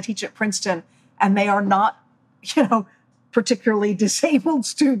funny because I teach at Princeton and they are not, you know, particularly disabled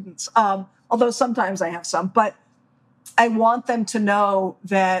students. Although sometimes I have some, but I want them to know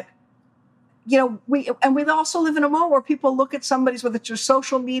that, you know, we also live in a moment where people look at somebody's, whether it's your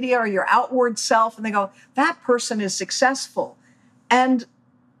social media or your outward self, and they go, that person is successful. And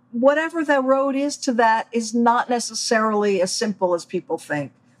whatever the road is to that is not necessarily as simple as people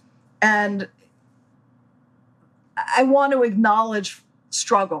think. And I want to acknowledge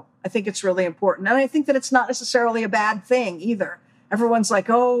struggle. I think it's really important. And I think that it's not necessarily a bad thing either. Everyone's like,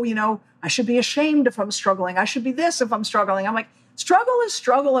 oh, you know, I should be ashamed if I'm struggling. I should be this if I'm struggling. I'm like, struggle is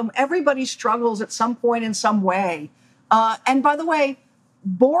struggle, and everybody struggles at some point in some way. And by the way,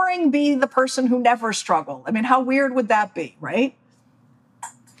 boring be the person who never struggled. I mean, how weird would that be, right?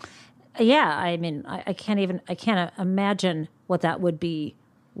 Yeah, I mean, I can't imagine what that would be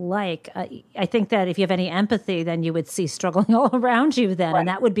like. I think that if you have any empathy, then you would see struggling all around you then. Right. And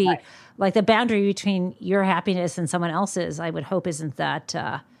that would be like the boundary between your happiness and someone else's, I would hope isn't that,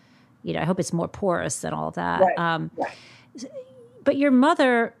 you know, I hope it's more porous than all of that. Right. But your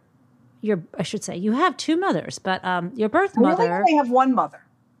mother, I should say, you have two mothers, but your birth mother. I only have one mother.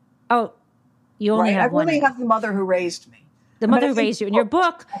 Oh, you only have one. I only have the mother who raised me. The mother who raised you. In your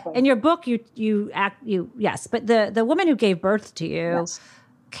book, yes, but the woman who gave birth to you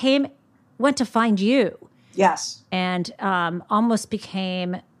went to find you. Yes. And almost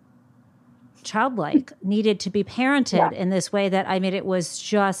became childlike, needed to be parented in this way that, I mean, it was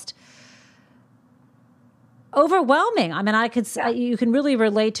just overwhelming. I mean, you can really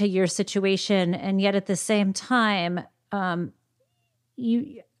relate to your situation, and yet at the same time, I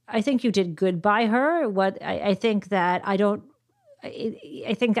think you did good by her. I think that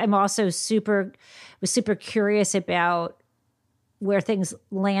I think I'm also super curious about where things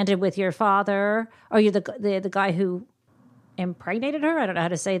landed with your father. Are you the guy who impregnated her? I don't know how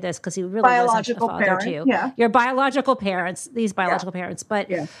to say this because he really wasn't a father to you. Yeah. Your biological parents, these biological parents. But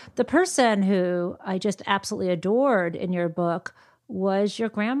the person who I just absolutely adored in your book was your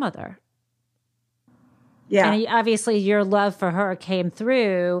grandmother. Yeah. And obviously your love for her came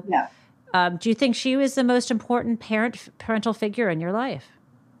through. Yeah. Do you think she was the most important parental figure in your life?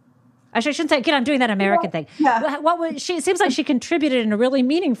 Actually, I shouldn't say, again, I'm doing that American thing. Yeah. It seems like she contributed in a really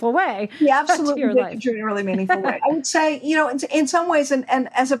meaningful way. Yeah, absolutely did contribute in a really meaningful way. I would say, you know, in some ways, and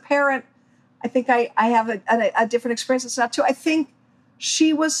as a parent, I think I have a different experience. It's not too. I think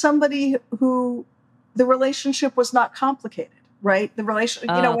she was somebody who the relationship was not complicated, right? The relationship,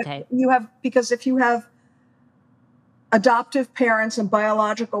 because if you have adoptive parents and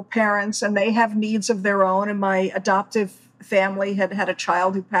biological parents, and they have needs of their own. And my adoptive family had a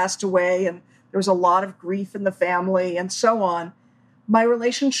child who passed away, and There was a lot of grief in the family and so on. My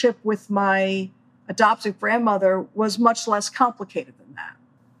relationship with my adoptive grandmother was much less complicated than that.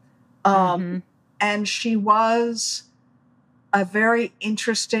 And she was a very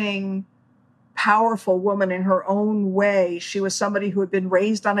interesting, powerful woman in her own way. She was somebody who had been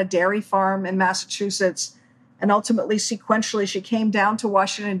raised on a dairy farm in Massachusetts, and ultimately, sequentially, she came down to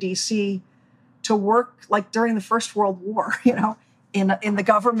Washington, D.C. to work like during the First World War, in the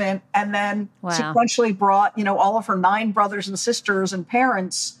government, and then sequentially brought, all of her 9 brothers and sisters and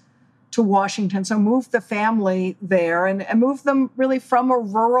parents to Washington. So moved the family there and moved them really from a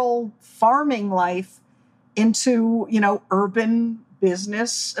rural farming life into, urban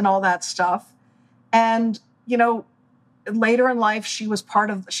business and all that stuff. And, later in life, she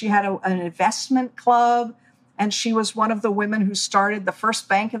had an investment club, and she was one of the women who started the first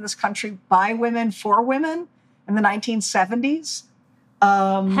bank in this country by women for women in the 1970s.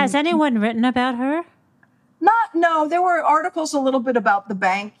 Has anyone written about her? No, there were articles a little bit about the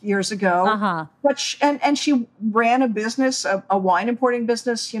bank years ago, but she ran a business, a wine importing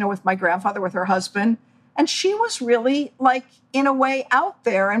business, with my grandfather, with her husband. And she was really in a way out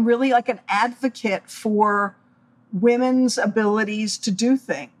there and really like an advocate for women's abilities to do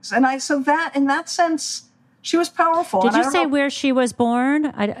things. And so that in that sense, she was powerful. Did you say where she was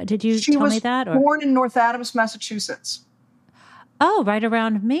born? Did you tell me that? She was born in North Adams, Massachusetts. Oh, right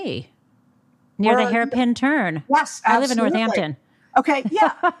around me. Near the hairpin turn. Yes, absolutely. I live in Northampton. Okay,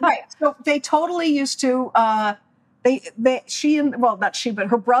 yeah, right. So they totally used to. Not she, but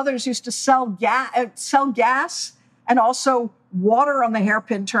her brothers used to sell gas and also water on the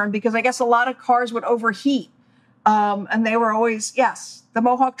hairpin turn because I guess a lot of cars would overheat, and they were always the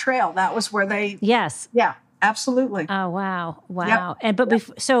Mohawk Trail. That was where they. Yes. Yeah, absolutely. Oh wow. Yep. And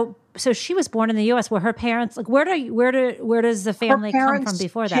so she was born in the U.S. Were her parents where does the family come from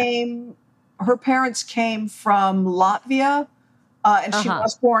before that? Her parents came from Latvia, and she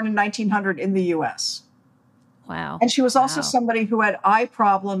was born in 1900 in the U.S. Wow. And she was also somebody who had eye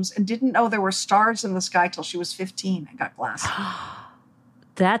problems and didn't know there were stars in the sky till she was 15 and got glasses.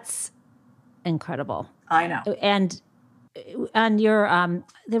 That's incredible. I know. And your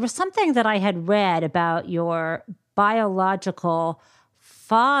there was something that I had read about your biological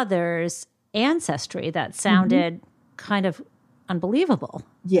father's ancestry that sounded kind of unbelievable.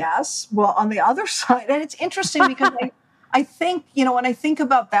 Yes. Well, on the other side, and it's interesting because I think, when I think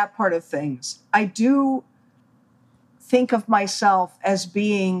about that part of things, I do think of myself as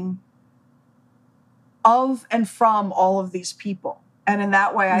being of and from all of these people. And in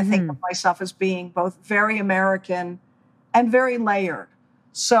that way, I think of myself as being both very American and very layered.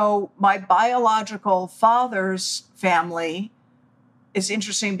 So my biological father's family is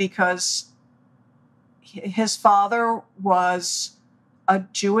interesting because his father was a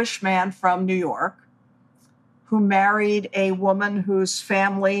Jewish man from New York who married a woman whose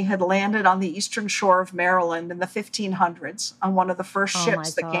family had landed on the eastern shore of Maryland in the 1500s on one of the first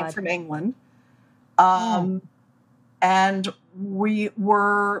ships that came from England. And we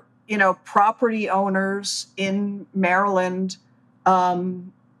were, property owners in Maryland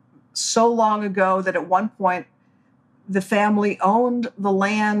so long ago that at one point the family owned the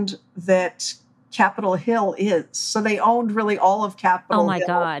land that Capitol Hill is. So they owned really all of Capitol Hill. Oh my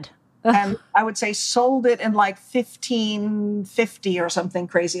God. And I would say sold it in 1550 or something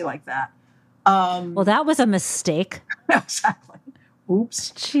crazy like that. Well, that was a mistake. Exactly. Oops.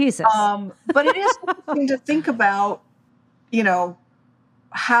 Jesus. But it is interesting to think about,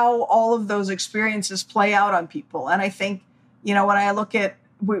 how all of those experiences play out on people. And I think, when I look at,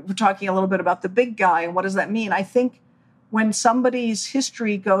 we're talking a little bit about the big guy and what does that mean? I think when somebody's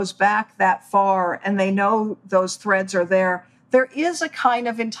history goes back that far and they know those threads are there is a kind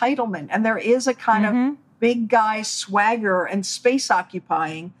of entitlement and there is a kind of big guy swagger and space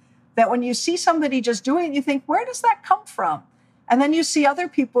occupying that when you see somebody just doing it, you think, where does that come from? And then you see other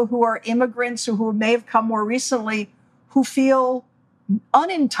people who are immigrants or who may have come more recently who feel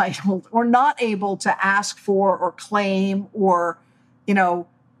unentitled or not able to ask for or claim or,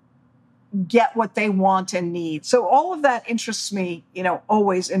 get what they want and need. So all of that interests me,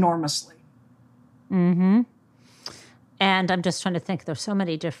 always enormously. Mm-hmm. And I'm just trying to think, there's so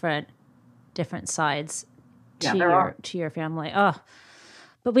many different sides to your family. Oh,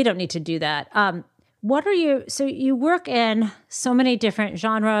 but we don't need to do that. So you work in so many different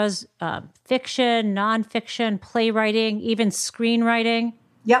genres, fiction, nonfiction, playwriting, even screenwriting.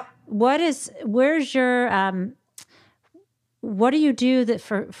 Yep. Where's your, what do you do that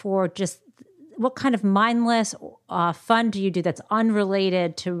for just, what kind of mindless fun do you do that's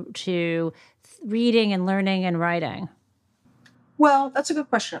unrelated to reading and learning and writing? Well, that's a good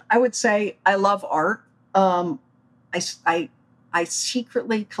question. I would say I love art. I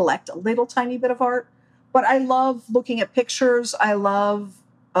secretly collect a little tiny bit of art, but I love looking at pictures. I love,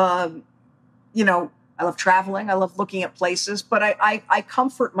 I love traveling. I love looking at places, but I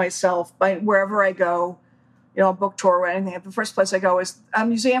comfort myself by wherever I go, a book tour or anything. The first place I go is a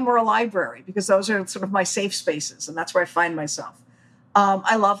museum or a library because those are sort of my safe spaces, and that's where I find myself.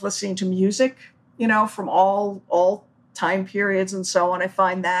 I love listening to music, from all time periods and so on. I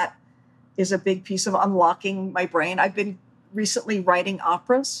find that is a big piece of unlocking my brain. I've been recently writing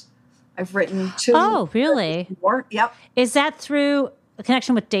operas. I've written 2. Oh, really? More. Yep. Is that through a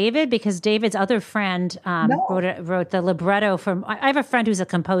connection with David? Because David's other friend wrote the libretto from. I have a friend who's a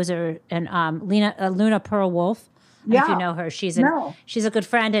composer, and Luna Pearl Wolf. If you know her, she's a good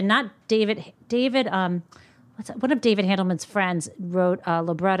friend, and not David. One of David Handelman's friends wrote a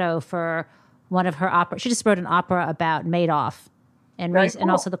libretto for one of her operas. She just wrote an opera about Madoff. And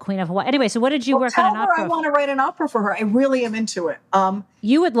also the Queen of Hawaii. Anyway, so what did you work on an opera? Tell her I want to write an opera for her. I really am into it.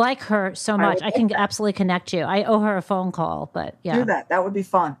 You would like her so much. I can absolutely connect you. I owe her a phone call, but yeah. Do that. That would be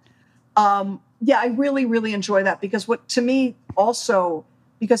fun. I really, really enjoy that because to me also,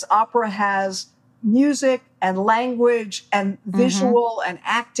 because opera has music and language and visual and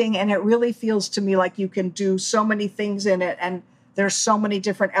acting, and it really feels to me like you can do so many things in it, and there's so many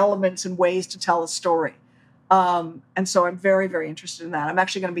different elements and ways to tell a story. And so I'm very, very interested in that. I'm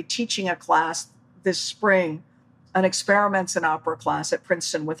actually going to be teaching a class this spring, an experiments in opera class at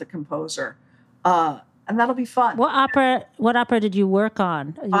Princeton with a composer. And that'll be fun. What opera did you work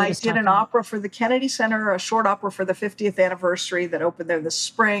on? I did an opera for the Kennedy Center, a short opera for the 50th anniversary that opened there this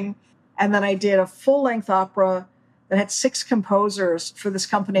spring. And then I did a full-length opera that had 6 composers for this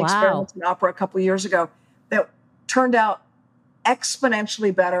company, Experiments in Opera, a couple of years ago, that turned out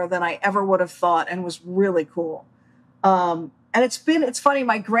exponentially better than I ever would have thought and was really cool. And it's funny,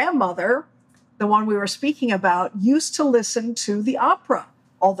 my grandmother, the one we were speaking about, used to listen to the opera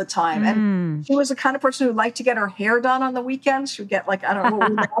all the time. And she was the kind of person who liked to get her hair done on the weekends. She would get like a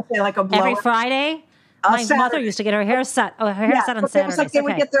blower. Every Friday? My mother used to get her hair set. Oh, her hair set on Saturdays. They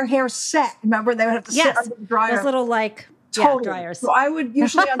would get their hair set. Remember, they would have to sit under the dryer. Those little dryers. So I would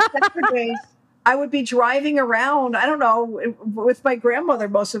usually on Saturdays, I would be driving around, I don't know, with my grandmother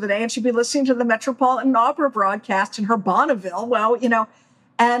most of the day, and she'd be listening to the Metropolitan Opera broadcast in her Bonneville. Well,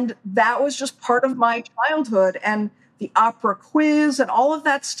 and that was just part of my childhood, and the opera quiz and all of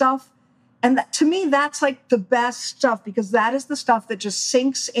that stuff. And to me, that's like the best stuff, because that is the stuff that just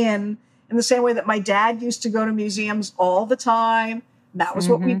sinks in the same way that my dad used to go to museums all the time. That was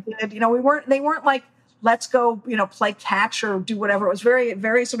what we did. They weren't like, let's go, play catch or do whatever. It was very,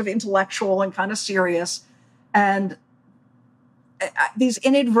 very sort of intellectual and kind of serious. And these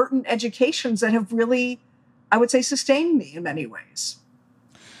inadvertent educations that have really, I would say, sustained me in many ways.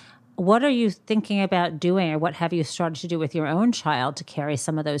 What are you thinking about doing, or what have you started to do with your own child to carry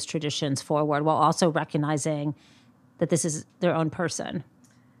some of those traditions forward while also recognizing that this is their own person?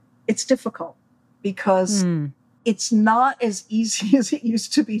 It's difficult because it's not as easy as it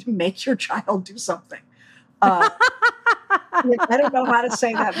used to be to make your child do something. I don't know how to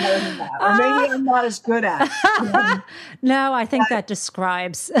say that better than that. Or maybe I'm not as good at it. No, I think that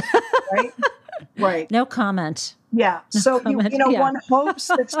describes. Right. No comment. Yeah. So, one hopes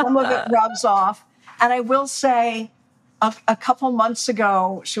that some of it rubs off. And I will say a couple months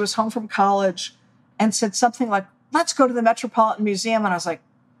ago, she was home from college and said something like, let's go to the Metropolitan Museum. And I was like,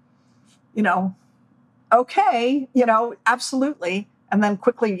 okay, absolutely. And then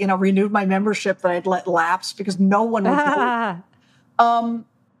quickly, renewed my membership that I'd let lapse because no one would do it.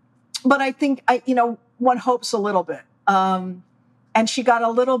 But I think, one hopes a little bit. And she got a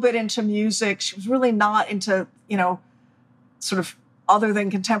little bit into music. She was really not into, sort of other than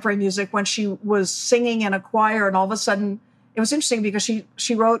contemporary music when she was singing in a choir. And all of a sudden, it was interesting because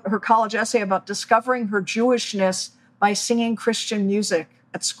she wrote her college essay about discovering her Jewishness by singing Christian music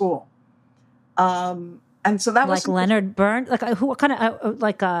at school. And so that was like Leonard Bernstein. What kind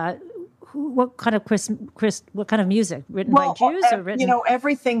of music written by Jews or written?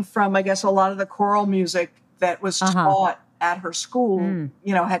 Everything from, I guess, a lot of the choral music that was taught at her school,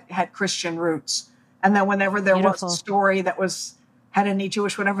 had Christian roots. And then whenever there was a story that had any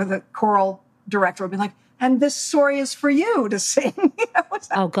Jewish, whatever, the choral director would be like, and this story is for you to sing.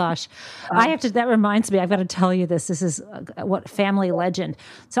 Oh gosh. That reminds me, I've got to tell you this. This is what family legend.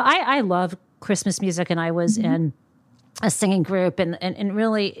 So I love Christmas music, and I was in a singing group, and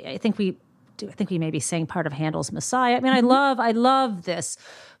really, I think we maybe sang part of Handel's Messiah. I mean, I love this,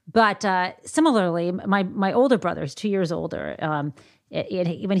 but similarly, my older brother is 2 years older.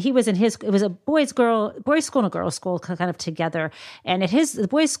 when he was in it was a boys school and a girls school kind of together. And at the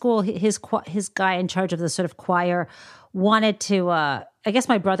boys school, his guy in charge of the sort of choir wanted to, I guess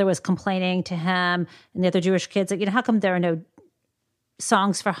my brother was complaining to him and the other Jewish kids, like, how come there are no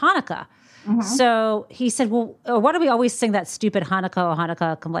songs for Hanukkah? Mm-hmm. So he said, well, why do we always sing that stupid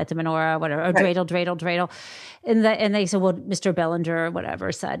Hanukkah, come light the menorah, whatever, or dreidel, dreidel, dreidel. And they said, well, Mr. Bellinger or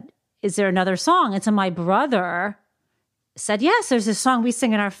whatever said, is there another song? And so my brother said, yes, there's a song we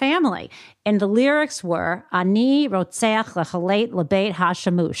sing in our family. And the lyrics were, Ani rotzeach lechalet lebeit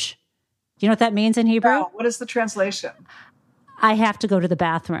hashamush. Do you know what that means in Hebrew? No, what is the translation? I have to go to the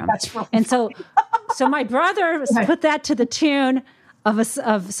bathroom. That's really and so my brother put that to the tune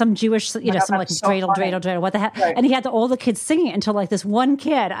of some Jewish, some like dreidel, what the heck? Right. And he had all the kids singing it until like this one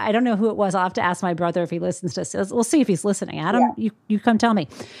kid, I don't know who it was. I'll have to ask my brother if he listens to this. We'll see if he's listening. Adam, you come tell me.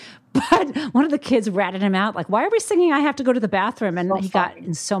 But one of the kids ratted him out, like, why are we singing I have to go to the bathroom? And he got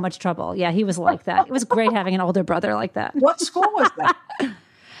in so much trouble. Yeah, he was like that. It was great having an older brother like that. What school was that?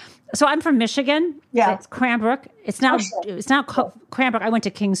 So I'm from Michigan. Yeah. It's Cranbrook. It's now Cranbrook. I went to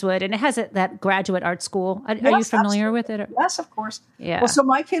Kingswood, and it has that graduate art school. Are you familiar with it? Yes, of course. Yeah. Well, so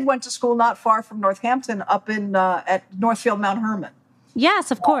my kid went to school not far from Northampton, up in at Northfield Mount Hermon.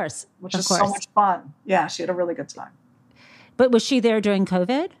 Yes, of course. Which is so much fun. Yeah, she had a really good time. But was she there during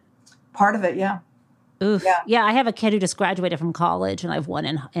COVID? Part of it, yeah. Oof. Yeah, I have a kid who just graduated from college, and I have one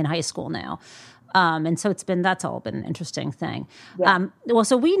in high school now. And so that's all been an interesting thing. Yeah. Well,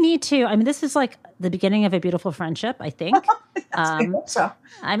 so we need to, this is like the beginning of a beautiful friendship, I think. I hope so.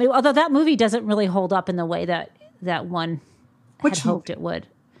 Although that movie doesn't really hold up in the way that one had hoped it would.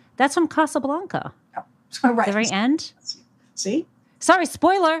 That's from Casablanca. Oh, right. The very end. See? Sorry,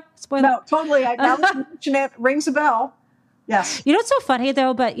 spoiler. No, totally. Now that you mention it, rings a bell. Yes. You know what's so funny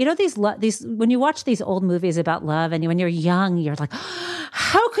though? But these when you watch these old movies about love, and when you're young, you're like,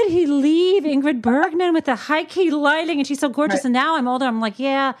 how could he leave Ingrid Bergman with the high key lighting, and she's so gorgeous? Right. And now I'm older, I'm like,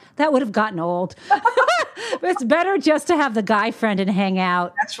 yeah, that would have gotten old. It's better just to have the guy friend and hang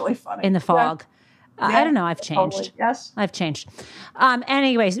out. That's really funny. In the fog. Yeah. I don't know. I've changed. Totally. Yes, I've changed.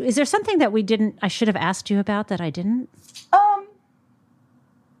 Anyways, is there something that I should have asked you about that I didn't?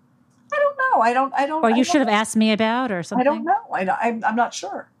 I don't. Or you should have asked me about, or something. I don't know. I'm not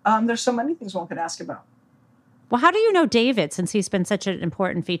sure. There's so many things one could ask about. Well, how do you know David, since he's been such an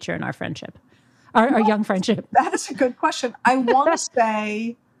important feature in our friendship, our young friendship? That is a good question. I want to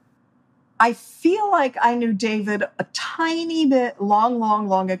say, I feel like I knew David a tiny bit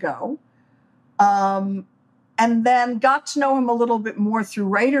long ago, and then got to know him a little bit more through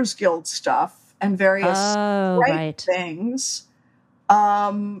Writers Guild stuff and various things.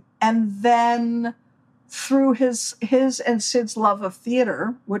 And then through his and Sid's love of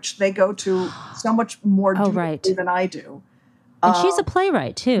theater, which they go to so much more deeply than I do. And she's a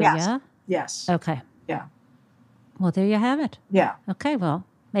playwright too, yeah? Yes. Okay. Yeah. Well, there you have it. Yeah. Okay, well,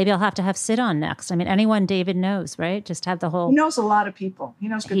 maybe I'll have to have Sid on next. Anyone David knows, right? Just have the whole... He knows a lot of people. He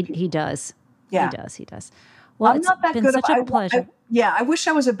knows good people. He does. Yeah. He does. Well, I'm not that been good. Such a pleasure. I wish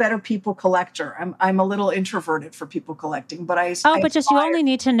I was a better people collector. I'm a little introverted for people collecting, but you only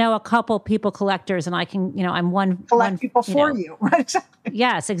need to know a couple people collectors, and I can, I'm one people for you, right?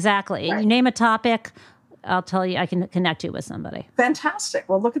 Yes, exactly. Right. You name a topic, I'll tell you. I can connect you with somebody. Fantastic.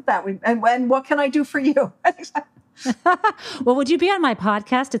 Well, look at that. And what can I do for you? Well, would you be on my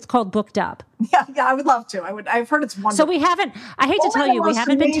podcast? It's called Booked Up. Yeah, I would love to. I've heard it's wonderful. So we haven't. I hate to tell you, we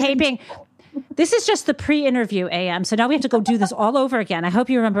haven't been taping. This is just the pre-interview, AM. So now we have to go do this all over again. I hope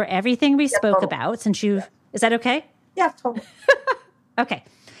you remember everything we spoke about. Is that okay? Yeah, totally. Okay,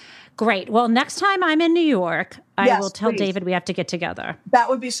 great. Well, next time I'm in New York, I will tell David we have to get together. That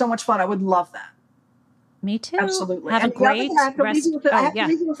would be so much fun. I would love that. Me too. Absolutely. Have a great rest. I have to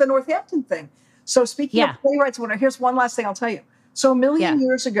leave you with the Northampton thing. So speaking of playwrights, here's one last thing I'll tell you. So a million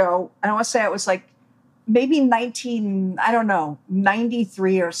years ago, and I want to say it was like maybe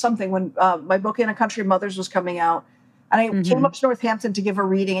 93 or something, when my book In a Country of Mothers was coming out. And I came up to Northampton to give a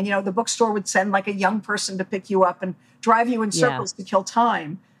reading. And, the bookstore would send like a young person to pick you up and drive you in circles to kill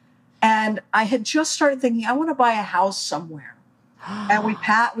time. And I had just started thinking, I want to buy a house somewhere. And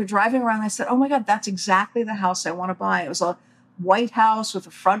we're driving around. And I said, oh, my God, that's exactly the house I want to buy. It was a white house with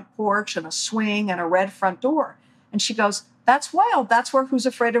a front porch and a swing and a red front door. And she goes, that's wild. That's where Who's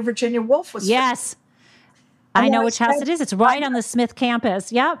Afraid of Virginia Woolf was. Yes. I know which house it is. It's right on the Smith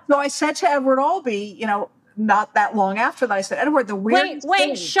campus. Yep. So I said to Edward Albee, not that long after that, I said, Edward, the weirdest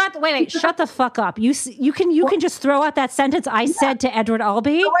thing. Shut the fuck up. You can just throw out that sentence I said to Edward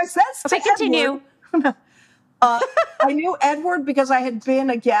Albee. So I said to continue. I knew Edward because I had been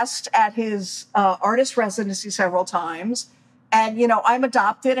a guest at his artist residency several times. And, I'm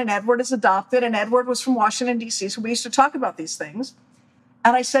adopted and Edward is adopted, and Edward was from Washington, D.C., so we used to talk about these things.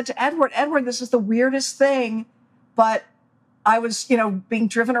 And I said to Edward, this is the weirdest thing, but I was, being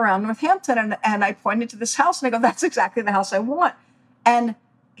driven around Northampton, and I pointed to this house, and I go, that's exactly the house I want. And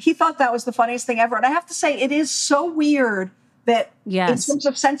he thought that was the funniest thing ever. And I have to say, it is so weird that in terms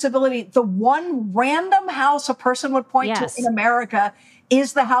of sensibility, the one random house a person would point to in America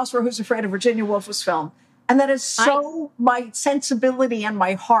is the house where Who's Afraid of Virginia Woolf was filmed. And that is so my sensibility and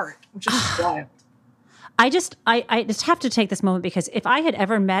my heart, which is wild. I just have to take this moment, because if I had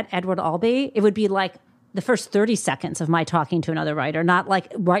ever met Edward Albee, it would be like the first 30 seconds of my talking to another writer, not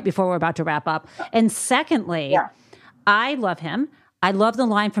like right before we're about to wrap up. And secondly, I love him. I love the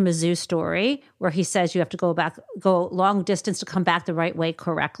line from A Zoo Story where he says you have to go long distance to come back the right way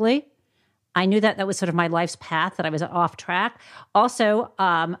correctly. I knew that was sort of my life's path, that I was off track. Also,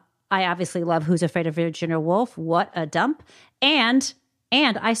 I obviously love Who's Afraid of Virginia Woolf. What a dump. And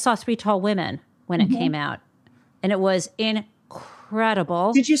I saw Three Tall Women when it came out, and it was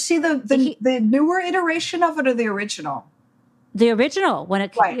incredible. Did you see the newer iteration of it or the original? The original, when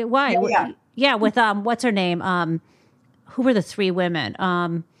it right. Why? Yeah, with what's her name? Who were the three women?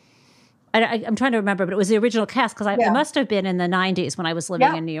 I'm trying to remember, but it was the original cast, because it must have been in the 90s when I was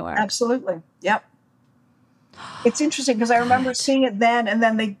living in New York. Absolutely. Yep. It's interesting because I remember seeing it then, and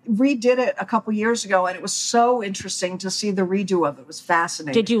then they redid it a couple years ago, and it was so interesting to see the redo of it. It was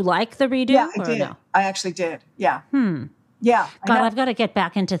fascinating. Did you like the redo? Yeah, I did. No? I actually did. Yeah. Yeah. God, I've got to get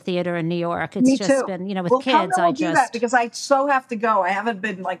back into theater in New York. It's just been, with kids, we'll do that, because I so have to go. I haven't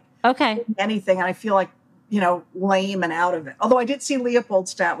been doing anything, and I feel like, lame and out of it. Although I did see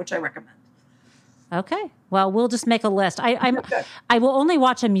Leopoldstadt, which I recommend. Okay. Well, we'll just make a list. I will only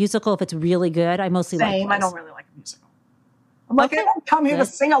watch a musical if it's really good. I mostly like plays. I don't really like a musical. I'm like, I don't come here to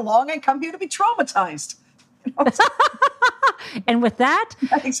sing along. I come here to be traumatized. And with that,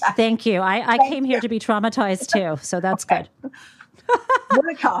 thank you. I came here to be traumatized too. So that's good. More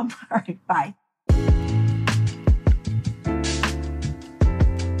to come. All right. Bye.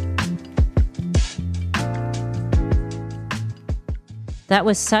 That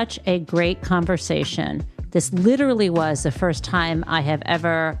was such a great conversation. This literally was the first time I have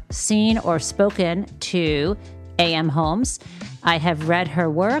ever seen or spoken to A.M. Homes. I have read her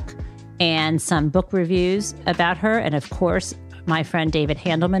work and some book reviews about her. And of course, my friend David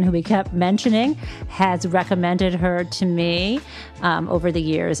Handelman, who we kept mentioning, has recommended her to me over the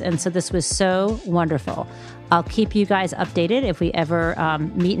years. And so this was so wonderful. I'll keep you guys updated if we ever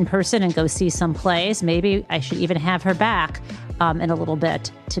meet in person and go see some plays. Maybe I should even have her back in a little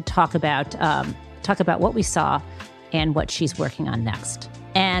bit to talk about what we saw and what she's working on next.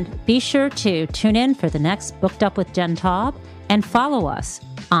 And be sure to tune in for the next Booked Up with Jen Taub, and follow us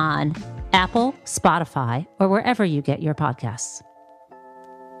on Apple, Spotify, or wherever you get your podcasts.